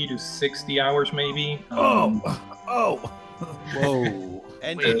 50 to 60 hours, maybe. Whoa.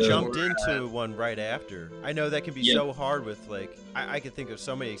 And you jumped into one right after. I know that can be so hard with, like, I can think of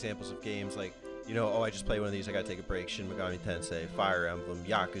so many examples of games, like, I just played one of these, I gotta take a break, Shin Megami Tensei, Fire Emblem,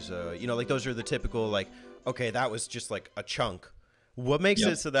 Yakuza, like, those are the typical, like, okay, that was just, like, a chunk. What makes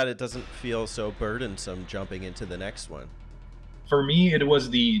it so that it doesn't feel so burdensome jumping into the next one? For me, it was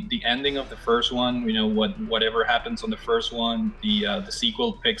the ending of the first one. Whatever happens on the first one, the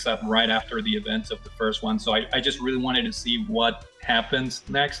sequel picks up right after the events of the first one. So I just really wanted to see what happens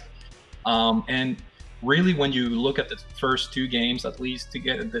next. And really, when you look at the first 2 games, at least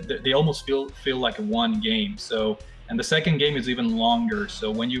they almost feel like one game. So, and the second game is even longer.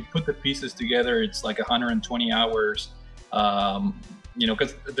 So when you put the pieces together, it's like 120 hours.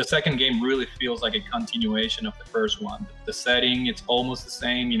 Because the second game really feels like a continuation of the first one. The setting, it's almost the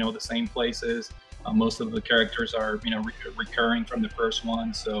same, the same places. Most of the characters are, recurring from the first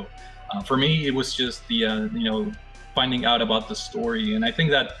one. So for me, it was just the, finding out about the story. And I think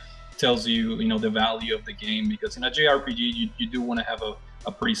that tells you, the value of the game, because in a JRPG, you do want to have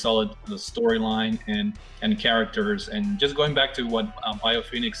a pretty solid storyline and characters. And just going back to what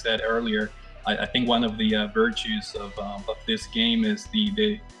BioPhoenix said earlier, I think one of the virtues of this game is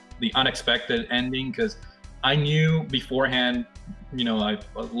the unexpected ending, because I knew beforehand, I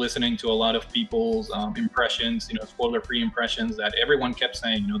was listening to a lot of people's impressions, spoiler-free impressions, that everyone kept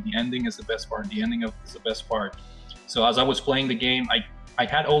saying, the ending is the best part, the ending is the best part. So as I was playing the game, I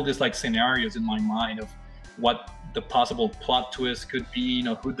had all these like scenarios in my mind of what the possible plot twist could be,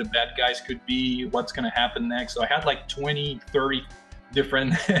 who the bad guys could be, what's going to happen next. So I had like 20, 30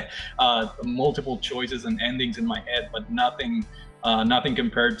 different multiple choices and endings in my head, but nothing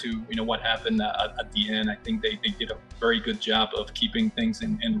compared to what happened at the end. I think they did a very good job of keeping things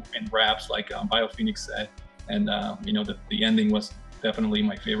in wraps, like BioPhoenix said, and the ending was definitely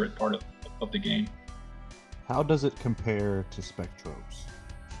my favorite part of the game. How does it compare to Spectrobes?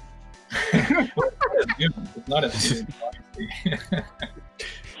 It's not as good, honestly.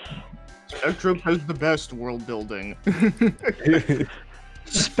 Spectrum has the best world building.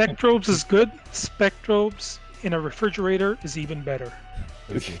 Spectrobes is good. Spectrobes in a refrigerator is even better.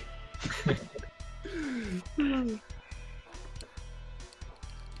 Okay.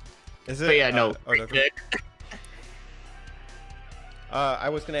 Is it? But yeah, no. I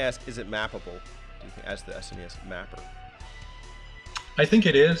was gonna ask, is it mappable? Do you think, as the SNES mapper? I think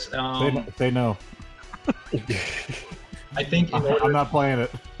it is. They know. I think I'm not playing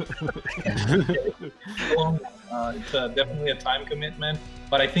it. It's definitely a time commitment,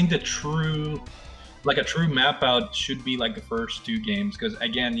 but I think a true map out should be like the first 2 games, because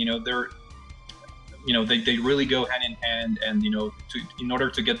again, they're, they really go hand in hand, and in order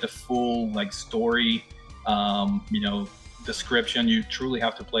to get the full like story, description, you truly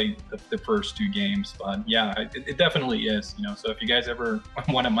have to play the first 2 games. But yeah, it definitely is. So if you guys ever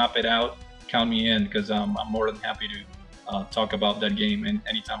want to map it out, count me in, because I'm more than happy to talk about that game and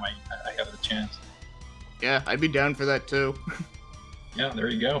anytime I have the chance. Yeah, I'd be down for that too. Yeah, there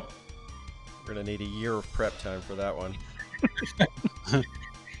you go. We're gonna need a year of prep time for that one.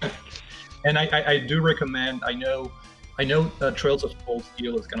 And I do recommend. I know Trails of Cold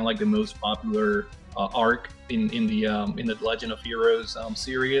Steel is kind of like the most popular arc in the Legend of Heroes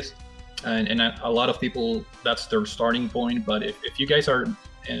series, and a lot of people, that's their starting point. But if you guys are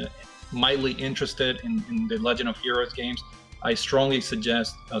mildly interested in the Legend of Heroes games, I strongly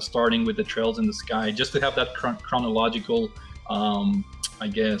suggest starting with the Trails in the Sky, just to have that chronological,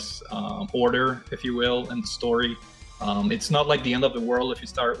 order, if you will, in the story. It's not like the end of the world if you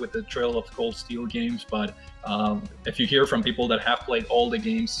start with the Trail of Cold Steel games, but if you hear from people that have played all the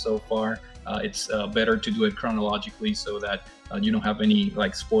games so far, it's better to do it chronologically, so that you don't have any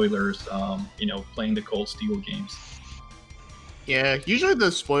like spoilers, playing the Cold Steel games. Yeah, usually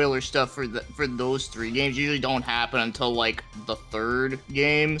the spoiler stuff for those 3 games usually don't happen until like the 3rd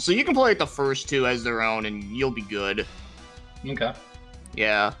game, so you can play like the first 2 as their own and you'll be good. Okay.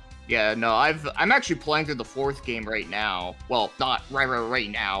 Yeah, no, I'm actually playing through the 4th game right now. Well, not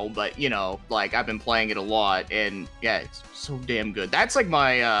right now, but like I've been playing it a lot, and yeah, it's so damn good. That's like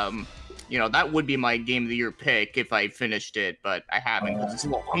my you know, that would be my Game of the Year pick if I finished it, but I haven't because it's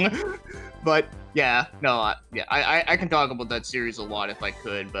long. But yeah, no, I can talk about that series a lot if I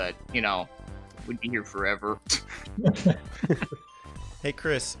could, but you know, would be here forever. Hey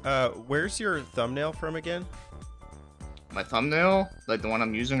Chris, where's your thumbnail from again? My thumbnail, like the one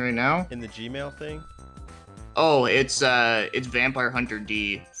I'm using right now, in the Gmail thing. Oh, it's Vampire Hunter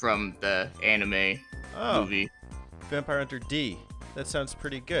D from the anime movie. Vampire Hunter D. That sounds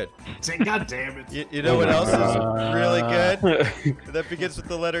pretty good. God damn it! You know what else is really good? That begins with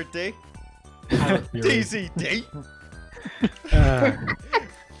the letter D. Dee Zee D.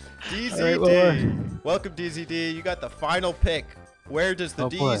 Dee Zee D. Welcome, Dee Zee D. You got the final pick. Where does the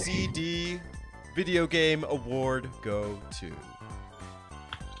Dee Zee D Video Game Award go to?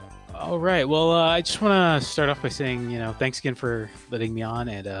 All right. Well, I just want to start off by saying, you know, thanks again for letting me on,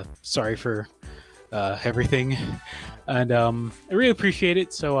 and sorry for everything, and I really appreciate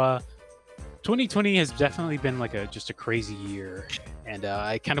it. So, 2020 has definitely been like just a crazy year, and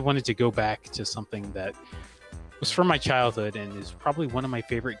I kind of wanted to go back to something that was from my childhood and is probably one of my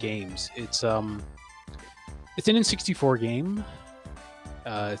favorite games. It's an N64 game.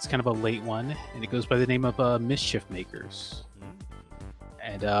 It's kind of a late one, and it goes by the name of MashUP Makers.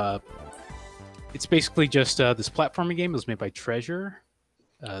 And it's basically just this platforming game. It was made by Treasure,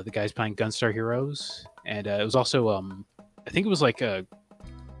 the guys behind Gunstar Heroes, and it was also I think it was like a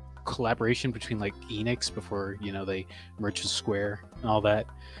collaboration between like Enix before, you know, they merged with Square and all that.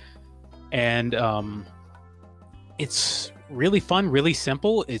 And it's really fun, really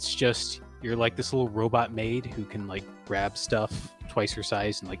simple. It's just you're like this little robot maid who can like grab stuff twice your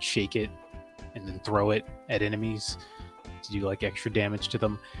size and like shake it and then throw it at enemies to do like extra damage to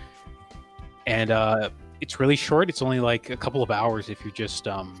them. And it's really short. It's only like a couple of hours if you're just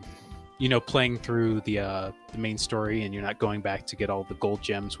you know, playing through the main story and you're not going back to get all the gold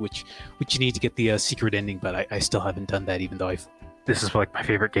gems, which you need to get the secret ending. But I still haven't done that, even though this is like my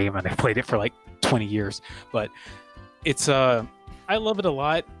favorite game and I've played it for like 20 years. But it's I love it a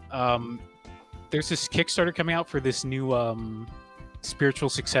lot. There's this Kickstarter coming out for this new spiritual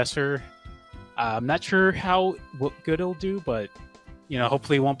successor. I'm not sure what good it'll do, but you know,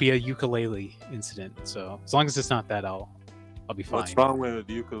 hopefully it won't be a ukulele incident. So as long as it's not that, I'll be fine. What's wrong with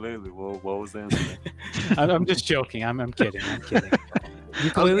the ukulele? What was the incident? I'm just joking. I'm kidding.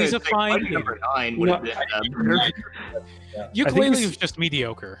 Ukulele's a fine game. Number 9 would have been ukulele was just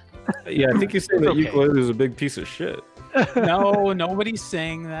mediocre. Yeah, I think you're saying that ukulele is a big piece of shit. No, nobody's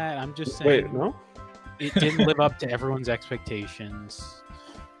saying that. I'm just saying. Wait, no? It didn't live up to everyone's expectations.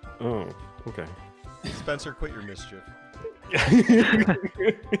 Oh, okay. Spencer, quit your mischief.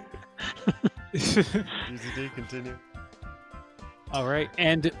 Dee Zee D, continue. All right,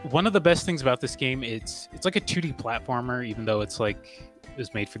 and one of the best things about this game, it's like a 2D platformer, even though it's like it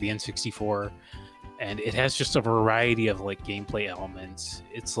was made for the N64, and it has just a variety of like gameplay elements.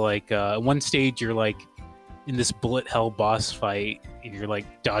 It's like one stage you're like in this bullet hell boss fight, and you're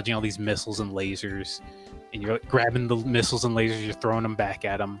like dodging all these missiles and lasers, and you're like grabbing the missiles and lasers, you're throwing them back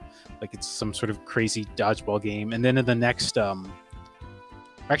at them like it's some sort of crazy dodgeball game. And then in the next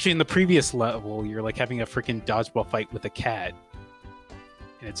actually in the previous level, you're like having a freaking dodgeball fight with a cat,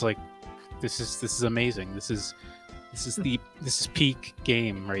 and it's like this is amazing. This is peak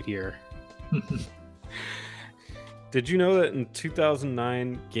game right here. Did you know that in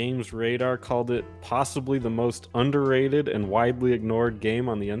 2009, Games Radar called it possibly the most underrated and widely ignored game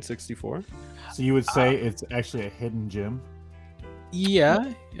on the N64? So you would say it's actually a hidden gem?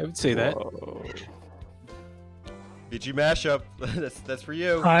 Yeah, I would say that. VGMashUP, that's for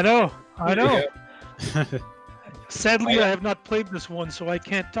you. I know. Sadly, I have not played this one, so I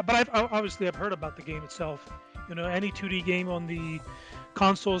can't. But I've heard about the game itself. You know, any 2D game on the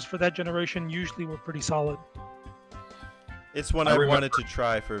consoles for that generation usually were pretty solid. It's one I wanted to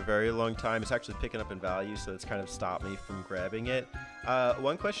try for a very long time. It's actually picking up in value, so it's kind of stopped me from grabbing it.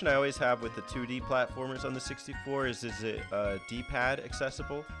 One question I always have with the 2D platformers on the 64 is it D-pad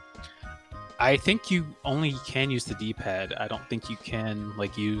accessible? I think you only can use the D-pad. I don't think you can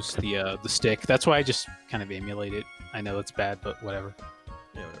like use the stick. That's why I just kind of emulate it. I know it's bad, but whatever.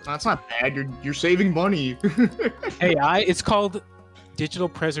 Yeah, whatever. That's not bad. You're saving money. Hey, it's called digital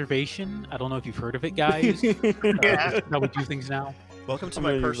preservation. I don't know if you've heard of it, guys. How we do things now. Welcome to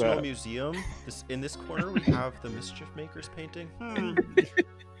my personal museum. In this corner, we have the MashUP Makers painting.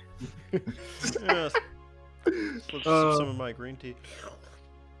 Yes. Slip some of my green tea.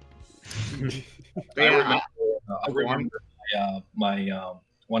 I remember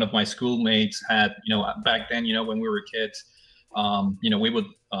one of my schoolmates had, back then, when we were kids, we would,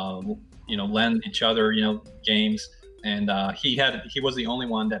 lend each other, games. and he was the only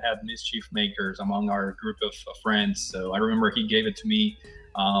one that had Mischief Makers among our group of friends. So I remember he gave it to me,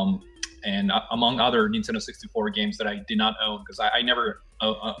 and among other Nintendo 64 games that I did not own, because I never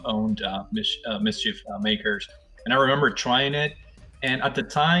owned Mischief Makers. And I remember trying it, and at the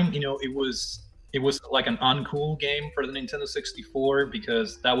time, it was like an uncool game for the Nintendo 64,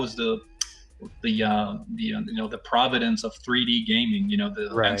 because that was the providence of 3D gaming, the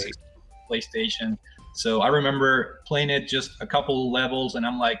N64 PlayStation. So I remember playing it just a couple levels, and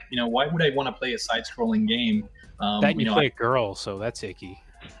I'm like, why would I want to play a side-scrolling game? That you play a girl, so that's icky.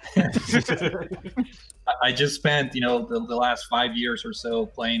 I just spent, the last 5 years or so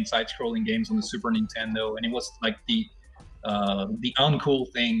playing side-scrolling games on the Super Nintendo, and it was like the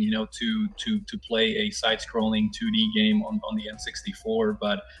uncool thing, to play a side-scrolling 2D game on the N64.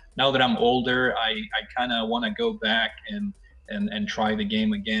 But now that I'm older, I kind of want to go back and try the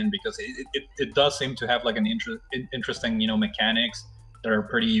game again, because it does seem to have like an interesting, mechanics that are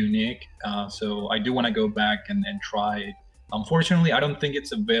pretty unique. So I do want to go back and try it. Unfortunately, I don't think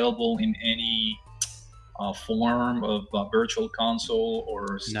it's available in any form of virtual console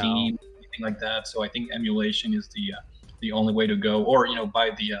or Steam, anything like that. So I think emulation is the only way to go, or buy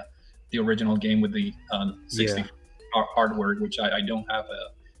the original game with the 64 hardware, which I don't have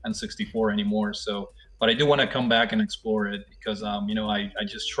a N64 anymore. So, but I do want to come back and explore it, because I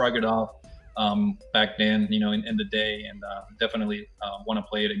just shrugged it off back then, in the day, and definitely want to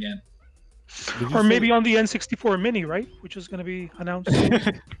play it again. Or maybe on the N64 Mini, right? Which is going to be announced.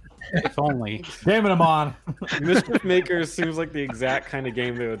 If only. Damn it, I'm on. Mischief Makers seems like the exact kind of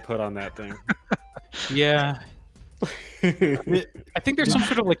game they would put on that thing. Yeah. I think there's some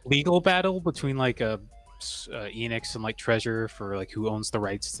sort of like legal battle between like Enix and like Treasure for like who owns the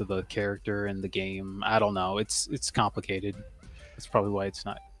rights to the character and the game. I don't know. It's complicated. That's probably why it's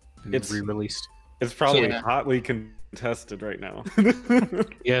not re-released. It's probably hotly contested right now.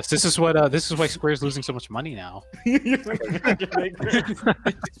 Yes, this is why Square's losing so much money now.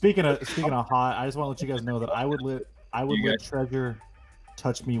 Speaking of hot, I just want to let you guys know that I would let Treasure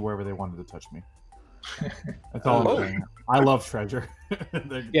touch me wherever they wanted to touch me. That's all I'm saying. I love Treasure.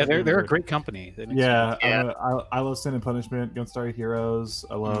 they're a great company. I love Sin and Punishment, Gunstar Heroes.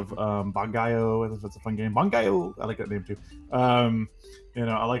 I love Bangayo. That's a fun game. Bangayo, I like that name too. I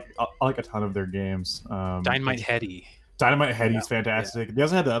like a ton of their games. Dynamite Heady. Dynamite Heady's fantastic. Yeah. They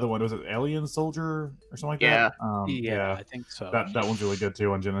also had the other one. Was it Alien Soldier or something like that? I think so. That one's really good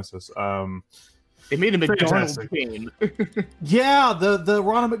too on Genesis. They made a McDonald's game. Yeah, the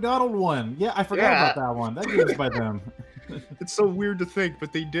Ronald McDonald one. Yeah, I forgot about that one. That game is by them. It's so weird to think,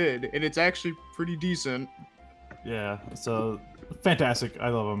 but they did, and it's actually pretty decent. Yeah, so fantastic. I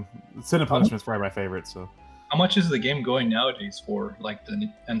love them. Sin and Punishment's probably my favorite. So, how much is the game going nowadays for like the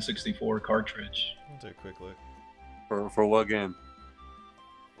N64 cartridge? I'll take a quick look. For what game?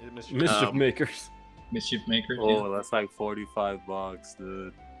 Mischief Makers. Mischief Makers. Oh, that's like $45,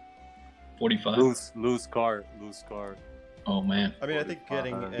 dude. 45. Loose cart. Oh man. I mean, I think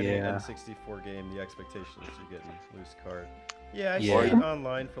getting any N64 game, the expectation is you're getting loose card. Yeah, I see it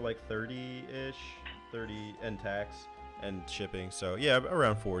online for like 30-ish, 30 and tax and shipping. So yeah,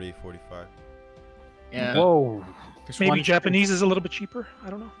 around 40, 45. Yeah. Whoa. Maybe Japanese is a little bit cheaper. I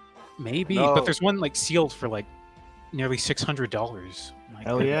don't know. Maybe, but there's one like sealed for like nearly $600.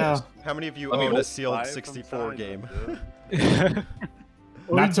 Hell yeah! How many of you own a sealed 64 game?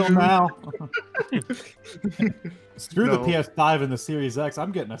 Not till now. Screw the PS5 and the Series X.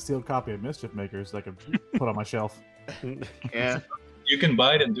 I'm getting a sealed copy of Mischief Makers that I can put on my shelf. Yeah. You can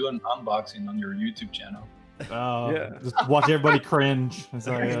buy it and do an unboxing on your YouTube channel. Just watch everybody cringe as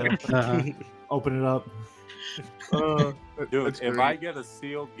I open it up. Dude, if I get a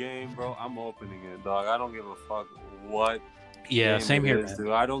sealed game, bro, I'm opening it, dog. I don't give a fuck what. Yeah, same here, man. Dude.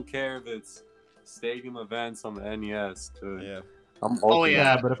 I don't care if it's Stadium Events on the NES, dude. Yeah.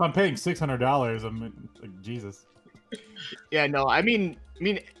 But if I'm paying $600, I'm like, Jesus. Yeah, no, I mean,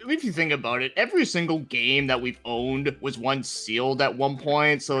 if you think about it, every single game that we've owned was once sealed at one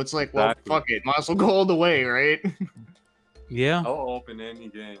point, so it's like, well, fuck it, might as well go all the way, right? Yeah. I'll open any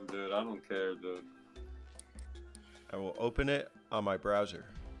game, dude. I don't care, dude. I will open it on my browser.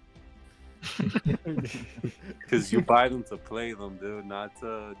 Because you buy them to play them, dude, not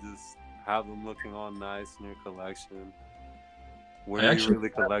to just have them looking all nice in your collection. What are you really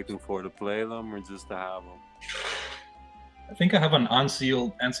collecting for? To play them or just to have them? I think I have an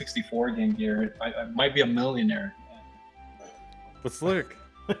unsealed N64 game here. I might be a millionaire. Let's look.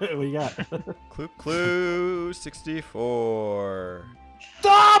 What you got? Clu Clu 64.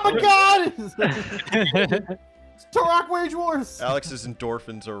 Oh my god! It's Turok Wage Wars! Alex's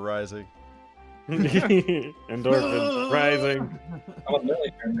endorphins are rising. Endorphins rising. I'm a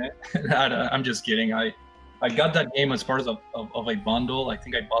millionaire, man. I'm just kidding. I got that game as part of a bundle. I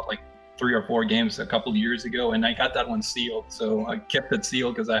think I bought like 3 or 4 games a couple of years ago, and I got that one sealed. So I kept it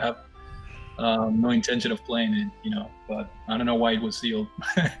sealed because I have no intention of playing it, you know. But I don't know why it was sealed.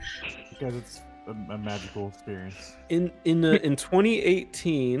 Because it's a magical experience. In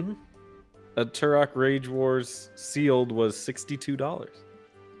 2018, a Turok Rage Wars sealed was $62.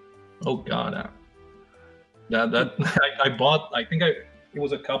 Oh God, I bought. I think it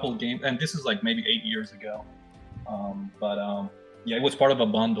was a couple games, and this is like maybe 8 years ago. Yeah, it was part of a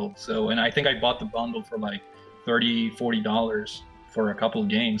bundle. So, and I think I bought the bundle for like $30-$40 for a couple of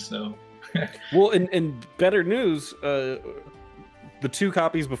games. So, well, and better news, the 2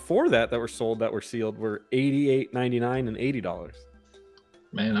 copies before that were sold that were sealed were $88.99 and $80.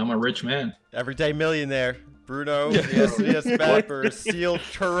 Man, I'm a rich man. Everyday millionaire. Bruno, the SNESmapper, sealed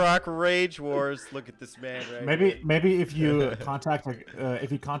Turok Rage Wars. Look at this man right Maybe if you contact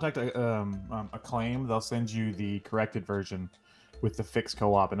a claim, they'll send you the corrected version with the fixed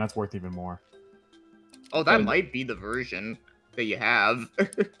co-op, and that's worth even more. Oh, that might be the version that you have.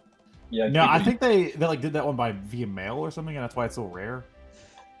 Yeah. No, I think they like did that one via mail or something, and that's why it's so rare.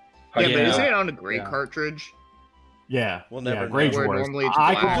 Yeah, but isn't it on a gray cartridge? Yeah, we'll never know. Rage Where Wars. normally it's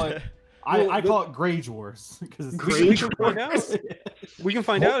I black. call it. I call it Grage Wars because We can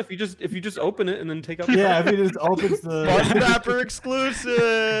find out if you just open it and then take out. Yeah, if he just opens the SNESmapper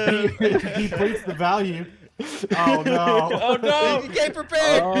exclusive. he plates the value. Oh no! Oh no! You can't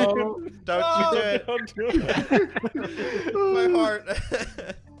prepare. Oh, Don't you do it. My heart.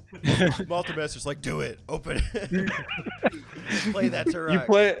 Malta Master's like, do it. Open it. Play that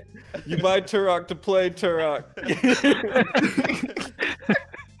Turok. You buy Turok to play Turok.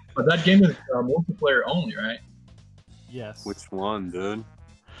 But that game is multiplayer only, right? yes. Which one, dude?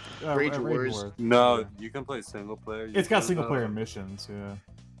 Rage Wars. No, you can play single player. It's got single player missions, yeah.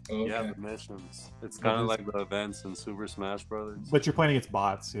 Okay. Yeah, the missions. It's kind of like the events in Super Smash Brothers. But you're playing against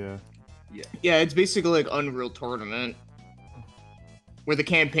bots, yeah. Yeah, it's basically like Unreal Tournament, where the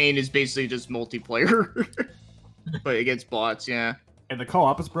campaign is basically just multiplayer, but against bots. Yeah. And the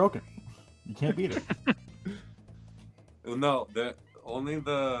co-op is broken. You can't beat it. No, only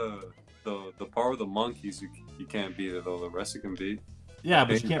the part with the monkeys you can't beat it though. The rest you can beat. Yeah,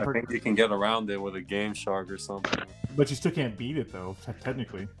 but you can't. I think you can get around it with a Game Shark or something. But you still can't beat it though,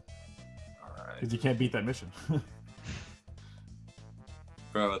 technically, because you can't beat that mission.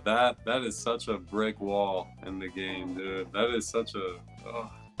 Bro, that is such a brick wall in the game, dude. That is such a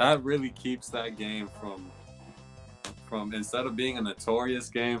that really keeps that game from instead of being a notorious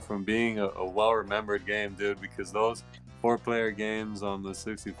game, from being a well-remembered game, dude. Because those 4-player games on the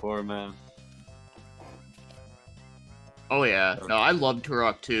 64, man. Oh yeah. No, I loved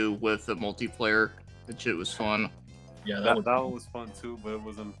Turok 2 with the multiplayer. That shit was fun. Yeah, that one was fun too, but it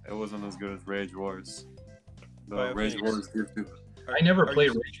wasn't as good as Rage Wars. The Rage Wars did too. I never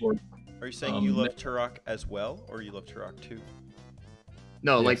played Rage Wars. Are you saying you love Turok as well, or you love Turok 2?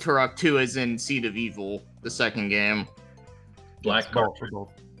 No, like Turok 2 as in Seed of Evil, the second game. Black Cartridge.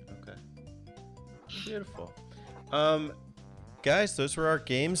 Okay. Beautiful. Guys, those were our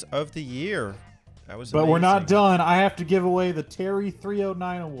games of the year. That was amazing. But we're not done. I have to give away the Terry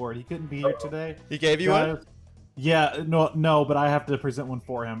 309 award. He couldn't be here today. He gave you one? Yeah, no, but I have to present one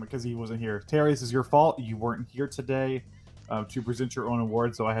for him because he wasn't here. Terry, this is your fault. You weren't here today to present your own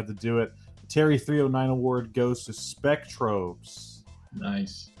award, so I had to do it. The Terry 309 award goes to Spectrobes.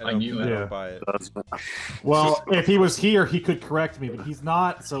 Nice. I knew it. Buy it. Well, if he was here, he could correct me, but he's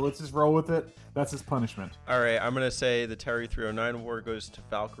not, so let's just roll with it. That's his punishment. All right, I'm going to say the Terry 309 award goes to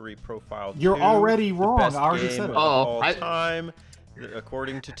Valkyrie Profile 2. You're already wrong. Best I already game said it. of all time.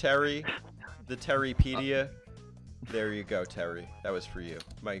 According to Terry, the Terrypedia. There you go, Terry. That was for you.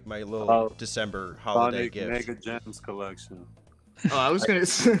 My little December holiday Sonic gift. Mega Gems collection. Oh, I was gonna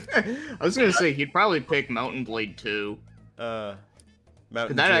say he'd probably pick Mountain Blade 2.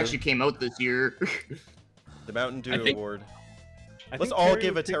 Mountain that Dew. actually came out this year. The Mountain Dew award. Let's all Terry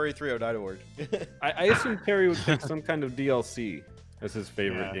give a Terry 309 award. I assume Terry would pick some kind of DLC as his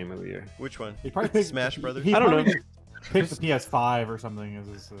favorite game of the year. Which one? He probably picked Smash Brothers. He I don't know. Pick the PS5 or something as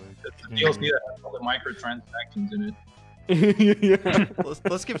his. DLC that has all the microtransactions in it. Yeah.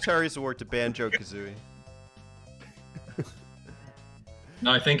 Let's give Terry's award to Banjo-Kazooie.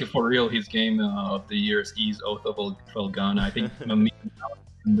 No, I think for real, his game of the year is Ys Oath of Felghana. I think me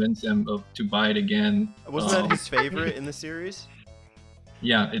convinced him to buy it again. Wasn't that his favorite in the series?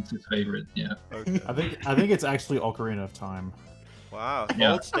 Yeah, it's his favorite. Yeah. Okay. I think it's actually Ocarina of Time. Wow,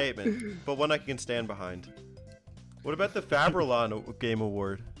 Yeah. bold statement, but one I can stand behind. What about the Fabrelon Game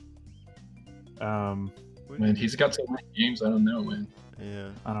Award? Man, he's got so many games. I don't know, man. Yeah.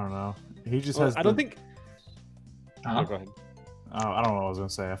 I don't know. He just has. I don't think. Huh? Oh, go ahead. Oh, I don't know what I was gonna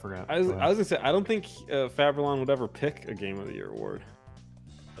say. I forgot. I was gonna say I don't think Faberlon would ever pick a Game of the Year award.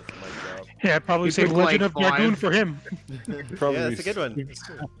 That's my job. Yeah, I'd probably You say pick, Legend like, of Dragoon 5. for him. Probably, Yeah, that's a good one.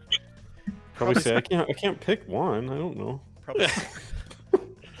 Probably say I can't pick one. I don't know. Probably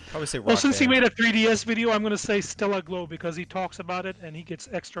say Rock Well, since he Band. made a 3DS video, I'm gonna say Stella Glow because he talks about it and he gets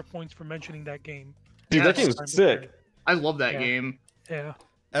extra points for mentioning that game. Dude, that Yes. game's sick. I love that Yeah. game. Yeah.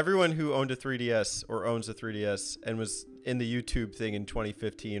 Everyone who owned a 3DS or owns a 3DS and was in the YouTube thing in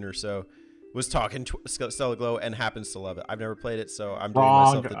 2015 or so was talking Stella Glow and happens to love it. I've never played it, so I'm doing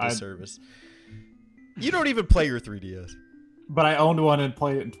myself the disservice. You don't even play your 3DS. But I owned one and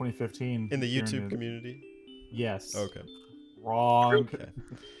played it in 2015. In the during YouTube community? Yes. Okay. Wrong. Okay.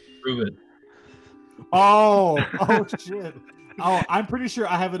 Prove it. Oh shit. Oh, I'm pretty sure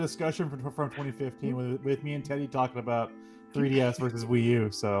I have a discussion from 2015 with me and Teddy talking about 3DS versus Wii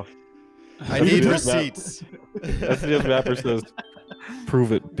U. So I need receipts. SNESmapper says,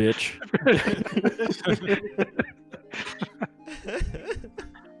 "Prove it, bitch."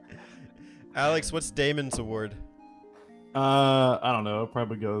 Alex, what's Damon's award? I don't know. It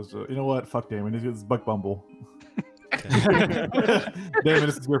probably goes. You know what? Fuck Damon. It's Buck Bumble. Damon,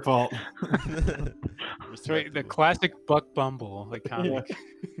 this is your fault. Wait, the classic Buck Bumble, like comic.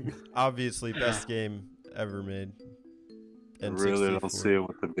 Obviously, best game ever made. I really don't see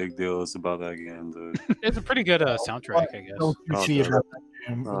what the big deal is about that game, dude. It's a pretty good soundtrack, I guess. Don't you see about that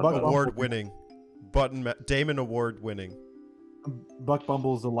game. Oh, Buck no. Bumble- Award winning. Damon award winning. Buck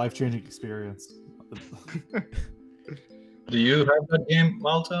Bumble is a life-changing experience. Do you have that game,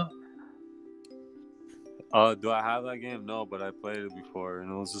 Malta? Do I have that game? No, but I played it before,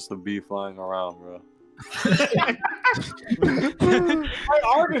 and it was just a bee flying around, bro.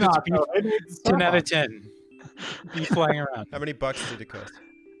 Argonaut, though. 10 out of 10. Be flying around. How many bucks did it cost?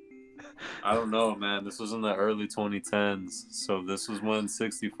 I don't know, man. This was in the early 2010s, so this was when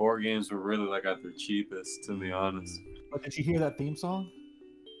 64 games were really like at their cheapest, to be honest. But did you hear that theme song?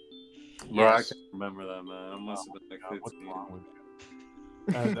 Bro, I Yes. can't remember that, man. I must have been like What's 15. wrong with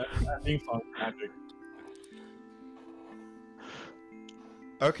you? That theme song is magic.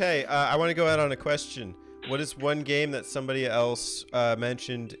 Okay, I want to go out on a question. What is one game that somebody else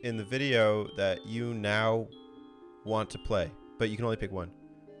mentioned in the video that you now want to play, but you can only pick one?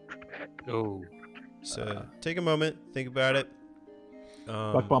 Oh. So take a moment, think about it.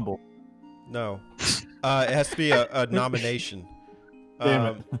 Buck Bumble. No, it has to be a nomination.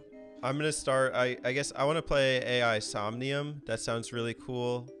 Damn it. I'm gonna start. I guess I want to play AI Somnium. That sounds really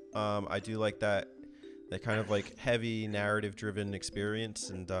cool. I do like that kind of like heavy narrative-driven experience,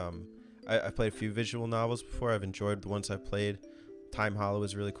 and I've played a few visual novels before. I've enjoyed the ones I've played. Time Hollow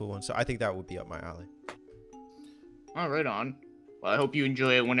is a really cool one, so I think that would be up my alley. Oh, right on. Well, I hope you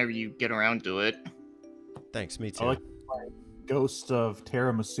enjoy it whenever you get around to it. Thanks, me too. I like Ghost of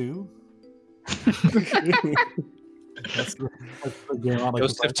Tiramisu. that's the game I like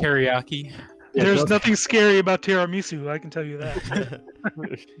Ghost to of play. Teriyaki. Yeah, There's Ghost- nothing scary about tiramisu, I can tell you that.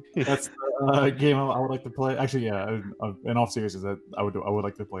 That's the game I would like to play. Actually, yeah. In all seriousness, that I would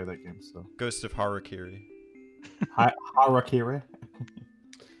like to play that game. So Ghost of Harakiri. Harakiri.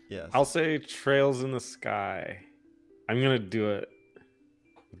 Yes. I'll say Trails in the Sky. I'm gonna do it.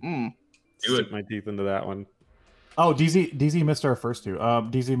 Mm. Do Stick it. my teeth into that one. Oh, DZ missed our first two.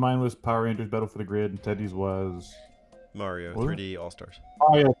 DZ, mine was Power Rangers Battle for the Grid, and Teddy's was Mario What? 3D All Stars.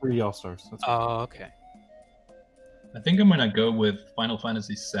 Oh yeah, 3D All Stars. That's Oh, okay. I think I'm gonna go with Final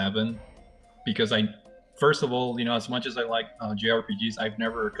Fantasy VII because first of all, as much as I like JRPGs, I've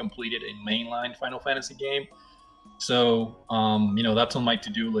never completed a mainline Final Fantasy game. So, that's on my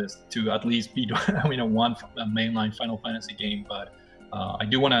to-do list to at least be, one mainline Final Fantasy game. But I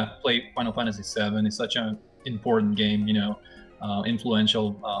do want to play Final Fantasy VII. It's such an important game,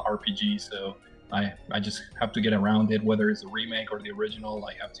 influential RPG. So I just have to get around it, whether it's a remake or the original.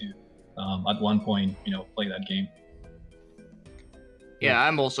 I have to, at one point, play that game. Yeah,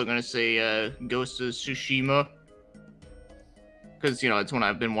 I'm also gonna say Ghost of Tsushima because it's one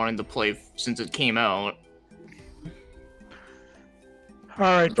I've been wanting to play since it came out. All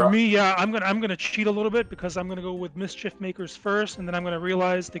right, for me, yeah, I'm gonna cheat a little bit because I'm gonna go with Mischief Makers first, and then I'm gonna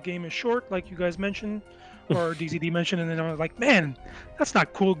realize the game is short, like you guys mentioned, or Dee Zee D mentioned, and then I'm like, man, that's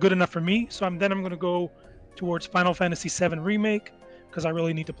not good enough for me. So I'm gonna go towards Final Fantasy VII Remake because I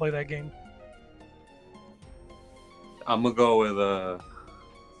really need to play that game. I'm gonna go with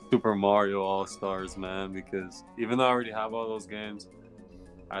Super Mario All Stars, man, because even though I already have all those games,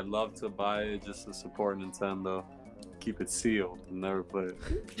 I'd love to buy it just to support Nintendo. keep it sealed and never play it.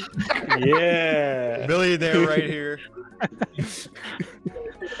 Yeah. Millionaire right here.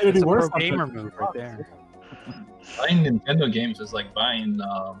 It'd be It's a worse pro gamer move right there. Buying Nintendo games is like buying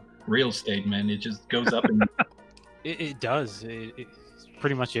real estate, man. It just goes up and It does. It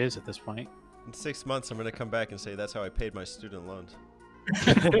pretty much is at this point. In 6 months, I'm gonna come back and say that's how I paid my student loans.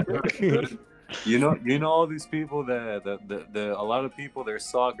 You know all these people that a lot of people, their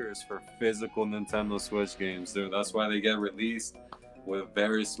soccer is for physical Nintendo Switch games. That's why they get released with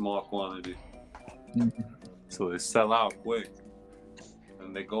very small quantity. So they sell out quick.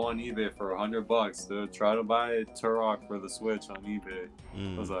 And they go on eBay for $100. They'll try to buy a Turok for the Switch on eBay.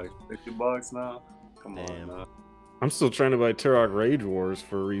 It was like $50 now. Come on, man. I'm still trying to buy Turok Rage Wars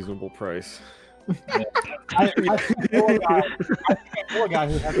for a reasonable price. I know a guy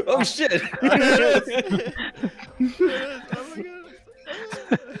who has Oh shit! Oh my god!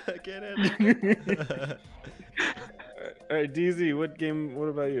 I can't end. All right, Dee Zee, what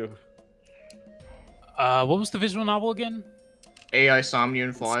about you? What was the visual novel again? AI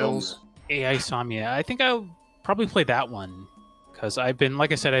Somnian Files. AI Somnia. I think I'll probably play that one because I've been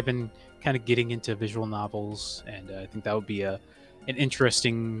kind of getting into visual novels, and I think that would be an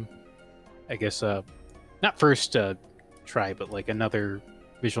interesting, I guess, not first try, but like another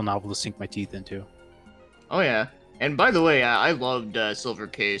visual novel to sink my teeth into. Oh yeah, and by the way, I loved Silver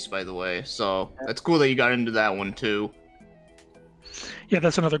Case. By the way, so that's cool that you got into that one too. Yeah,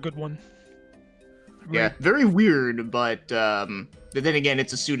 that's another good one. Yeah, very weird, but then again,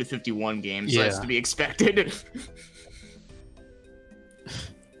 it's a Suda 51 game, so that's to be expected.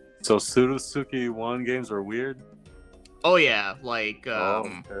 So Suda 1 games are weird? Oh yeah, like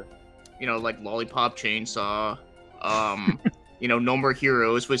okay. you know, like Lollipop Chainsaw, you know, No More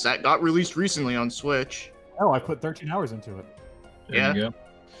Heroes, which that got released recently on Switch. Oh, I put 13 hours into it. there you go.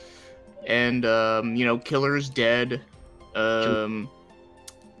 And you know, Killer's Dead.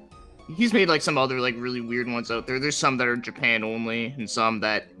 He's made like some other like really weird ones out there. There's some that are Japan only, and some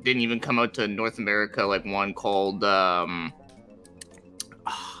that didn't even come out to North America. Like one called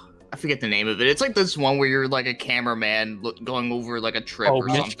I forget the name of it. It's like this one where you're like a cameraman going over like a trip or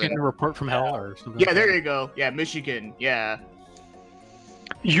Michigan something. Report from Hell or something. Yeah, like there that. you go. Yeah, Michigan. Yeah,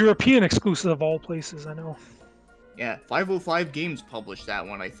 European exclusive of all places, I know. yeah. 505 Games published that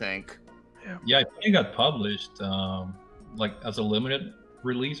one, I think. Yeah, I think it got published like as a limited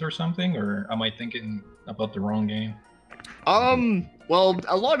release or something, or am I thinking about the wrong game? Well,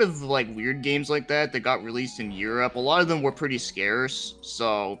 a lot of like weird games like that got released in Europe, a lot of them were pretty scarce,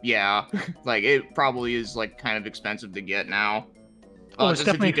 so yeah, like it probably is like kind of expensive to get now. Oh, it's just if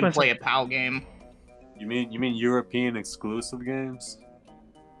definitely you can expensive. play a PAL game. You mean European exclusive games?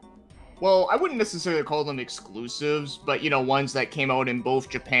 Well, I wouldn't necessarily call them exclusives, but you know, ones that came out in both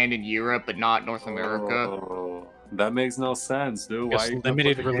Japan and Europe, but not North America. Oh, that makes no sense, dude. Guess Why you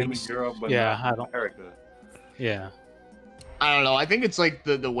limited put the game in release. Europe but Yeah, not I don't- America? Yeah. I don't know. I think it's like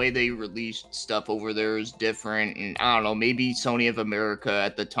the way they released stuff over there is different, and I don't know. Maybe Sony of America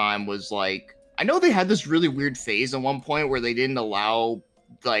at the time was like, I know they had this really weird phase at one point where they didn't allow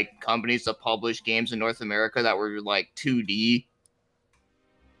like companies to publish games in North America that were like 2D.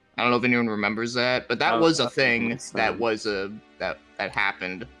 I don't know if anyone remembers that, but that was a thing that was that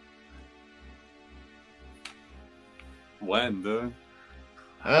happened. When, dude?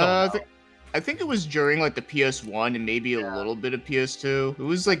 I think it was during like the PS1 and maybe a little bit of PS2. It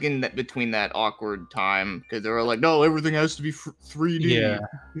was like in that, between that awkward time because they were like, no, everything has to be 3D. Yeah.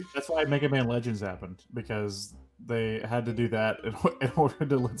 That's why Mega Man Legends happened, because they had to do that in order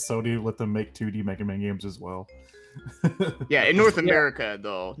to let Sony let them make 2D Mega Man games as well. Yeah, in North America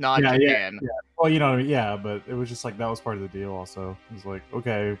though, not Japan. Yeah. Well, you know, yeah, but it was just like that was part of the deal. Also, it was like,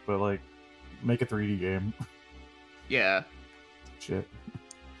 okay, but like make a 3D game. Yeah. Shit.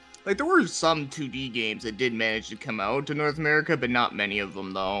 Like, there were some 2D games that did manage to come out to North America, but not many of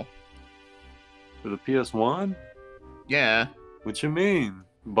them, though. For the PS1? Yeah. What you mean?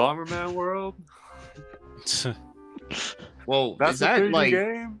 Bomberman World? Well, That's is that, a 3D like...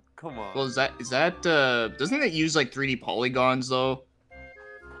 game? Come on. Well, is that, doesn't it use, like, 3D polygons, though?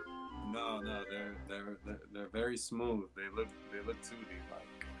 No, they're very smooth. They look 2D like.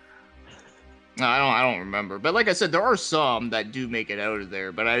 No, I don't remember. But like I said, there are some that do make it out of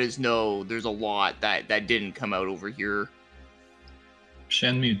there, but I just know there's a lot that didn't come out over here.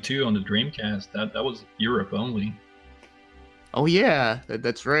 Shenmue 2 on the Dreamcast, that was Europe only. Oh yeah,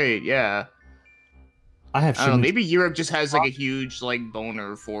 that's right. Yeah. I have. I don't know. Maybe Europe just has like a huge like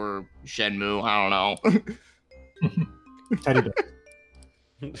boner for Shenmue. I don't know. Teddy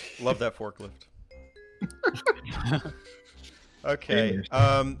bear. Love that forklift. Okay.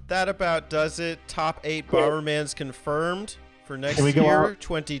 That about does it. Top 8 Bombermans confirmed for next year,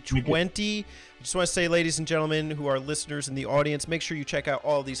 2020. I just want to say, ladies and gentlemen who are listeners in the audience, make sure you check out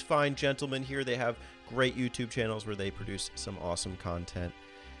all these fine gentlemen here. They have great YouTube channels where they produce some awesome content.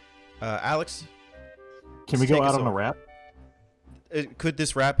 Alex? Can we go out on a rap? Could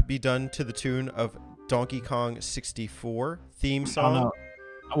this rap be done to the tune of Donkey Kong 64 theme song?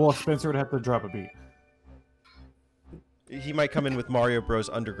 Well, Spencer would have to drop a beat. He might come in with Mario Bros.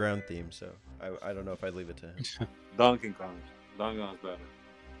 Underground theme, so I don't know if I'd leave it to him. Donkey Kong. Donkey Kong's better.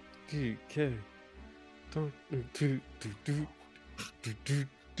 DK.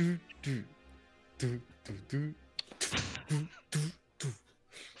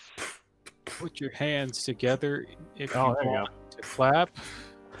 Put your hands together if you want to clap.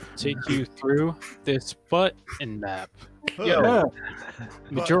 Take you through this button map. Yeah.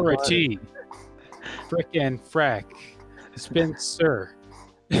 Majority. Frick and Frack. Spencer.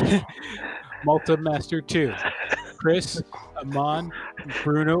 Malta Master 2. Chris, Amon,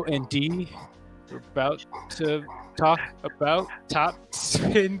 Bruno, and Dee. We're about to talk about top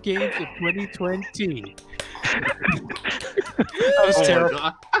 10 games of 2020. That was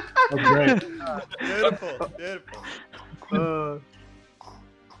terrible. That's great. Beautiful.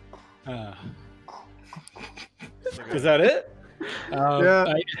 Is that it?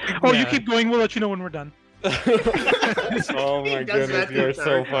 Yeah. You keep going. We'll let you know when we're done. Oh my goodness, you are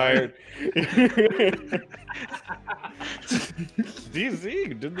so fired. Dee Zee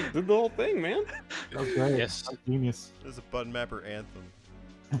did the whole thing, man. That was great. Yes. That's genius. This is a button mapper anthem.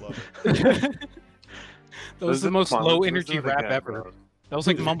 Love That was the most low energy rap ever. Bro. That was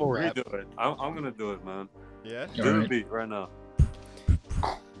like mumble rap. Do it. I'm gonna do it, man. it. Yeah? Do the beat right now.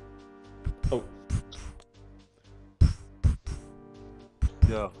 Oh.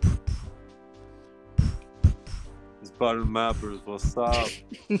 Yo. It's Button Mappers, what's up?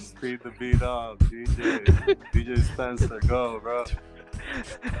 Speed the beat up, DJ Spencer, go, bro.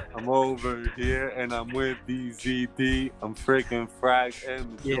 I'm over here and I'm with Dee Zee D. I'm freaking Frag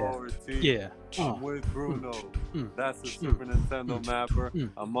and Majority. Yeah. I'm with Bruno. That's the Super Nintendo mapper.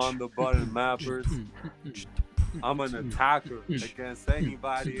 I'm on the Button Mappers. I'm an attacker against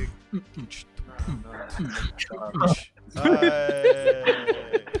anybody.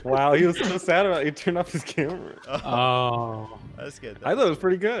 Wow, he was so sad about it. He turned off his camera. Oh. That's good. I thought it was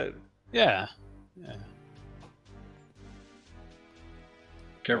pretty good. Yeah.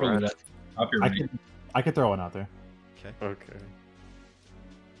 Careful with that. Up your I could throw one out there. Okay.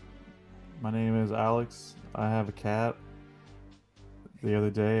 My name is Alex. I have a cat. The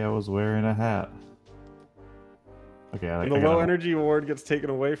other day I was wearing a hat. Okay, And the low energy award gets taken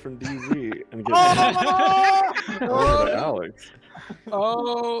away from Dee Zee and gets over to Alex.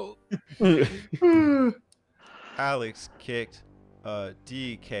 Oh. Alex kicked a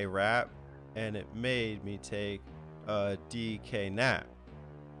DK rap, and it made me take a DK nap.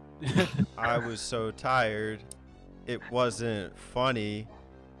 I was so tired, it wasn't funny.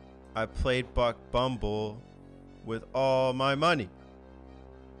 I played Buck Bumble with all my money.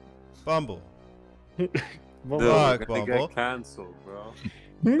 Bumble. Buck Bumble. Get canceled, bro.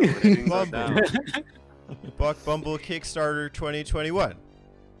 Bumble. Buck Bumble Kickstarter 2021.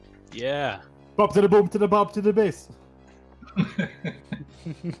 Yeah. Bump to the boom to the bump to the bass.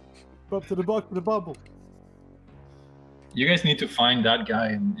 Bump to the buck to the bumble. You guys need to find that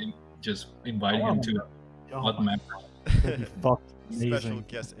guy and just invite him to Button Mapper. Special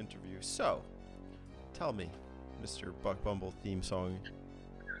guest interview. So, tell me, Mr. Buck Bumble theme song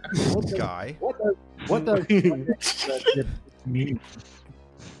guy. What does that mean?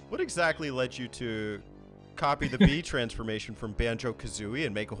 What exactly led you to copy the B transformation from Banjo-Kazooie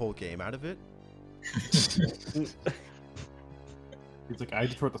and make a whole game out of it? He's like, I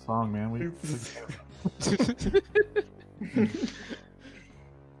just wrote the song, man.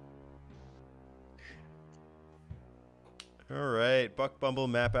 All right, Buck Bumble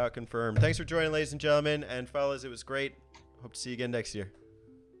map out confirmed. Thanks for joining, ladies and gentlemen, and fellas. It was great. Hope to see you again next year.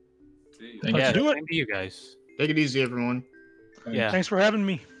 Let's do it. Thank you guys. Take it easy, everyone. Yeah. Thanance for having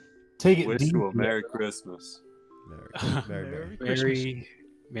me. Take it. Wish you a Merry Christmas. Merry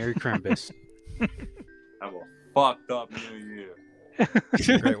Merry Krampus. Have a fucked up New Year.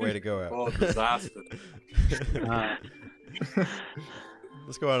 Great way to go out. Oh, disaster.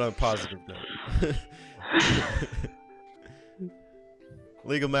 Let's go out on a positive note.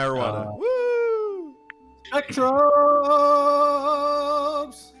 Legal marijuana. Woo! Spectrums!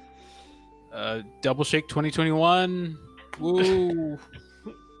 Double Shake 2021. Woo!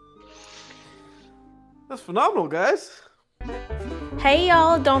 That's phenomenal, guys. Hey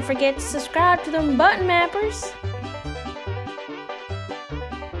y'all, don't forget to subscribe to them Button Mappers.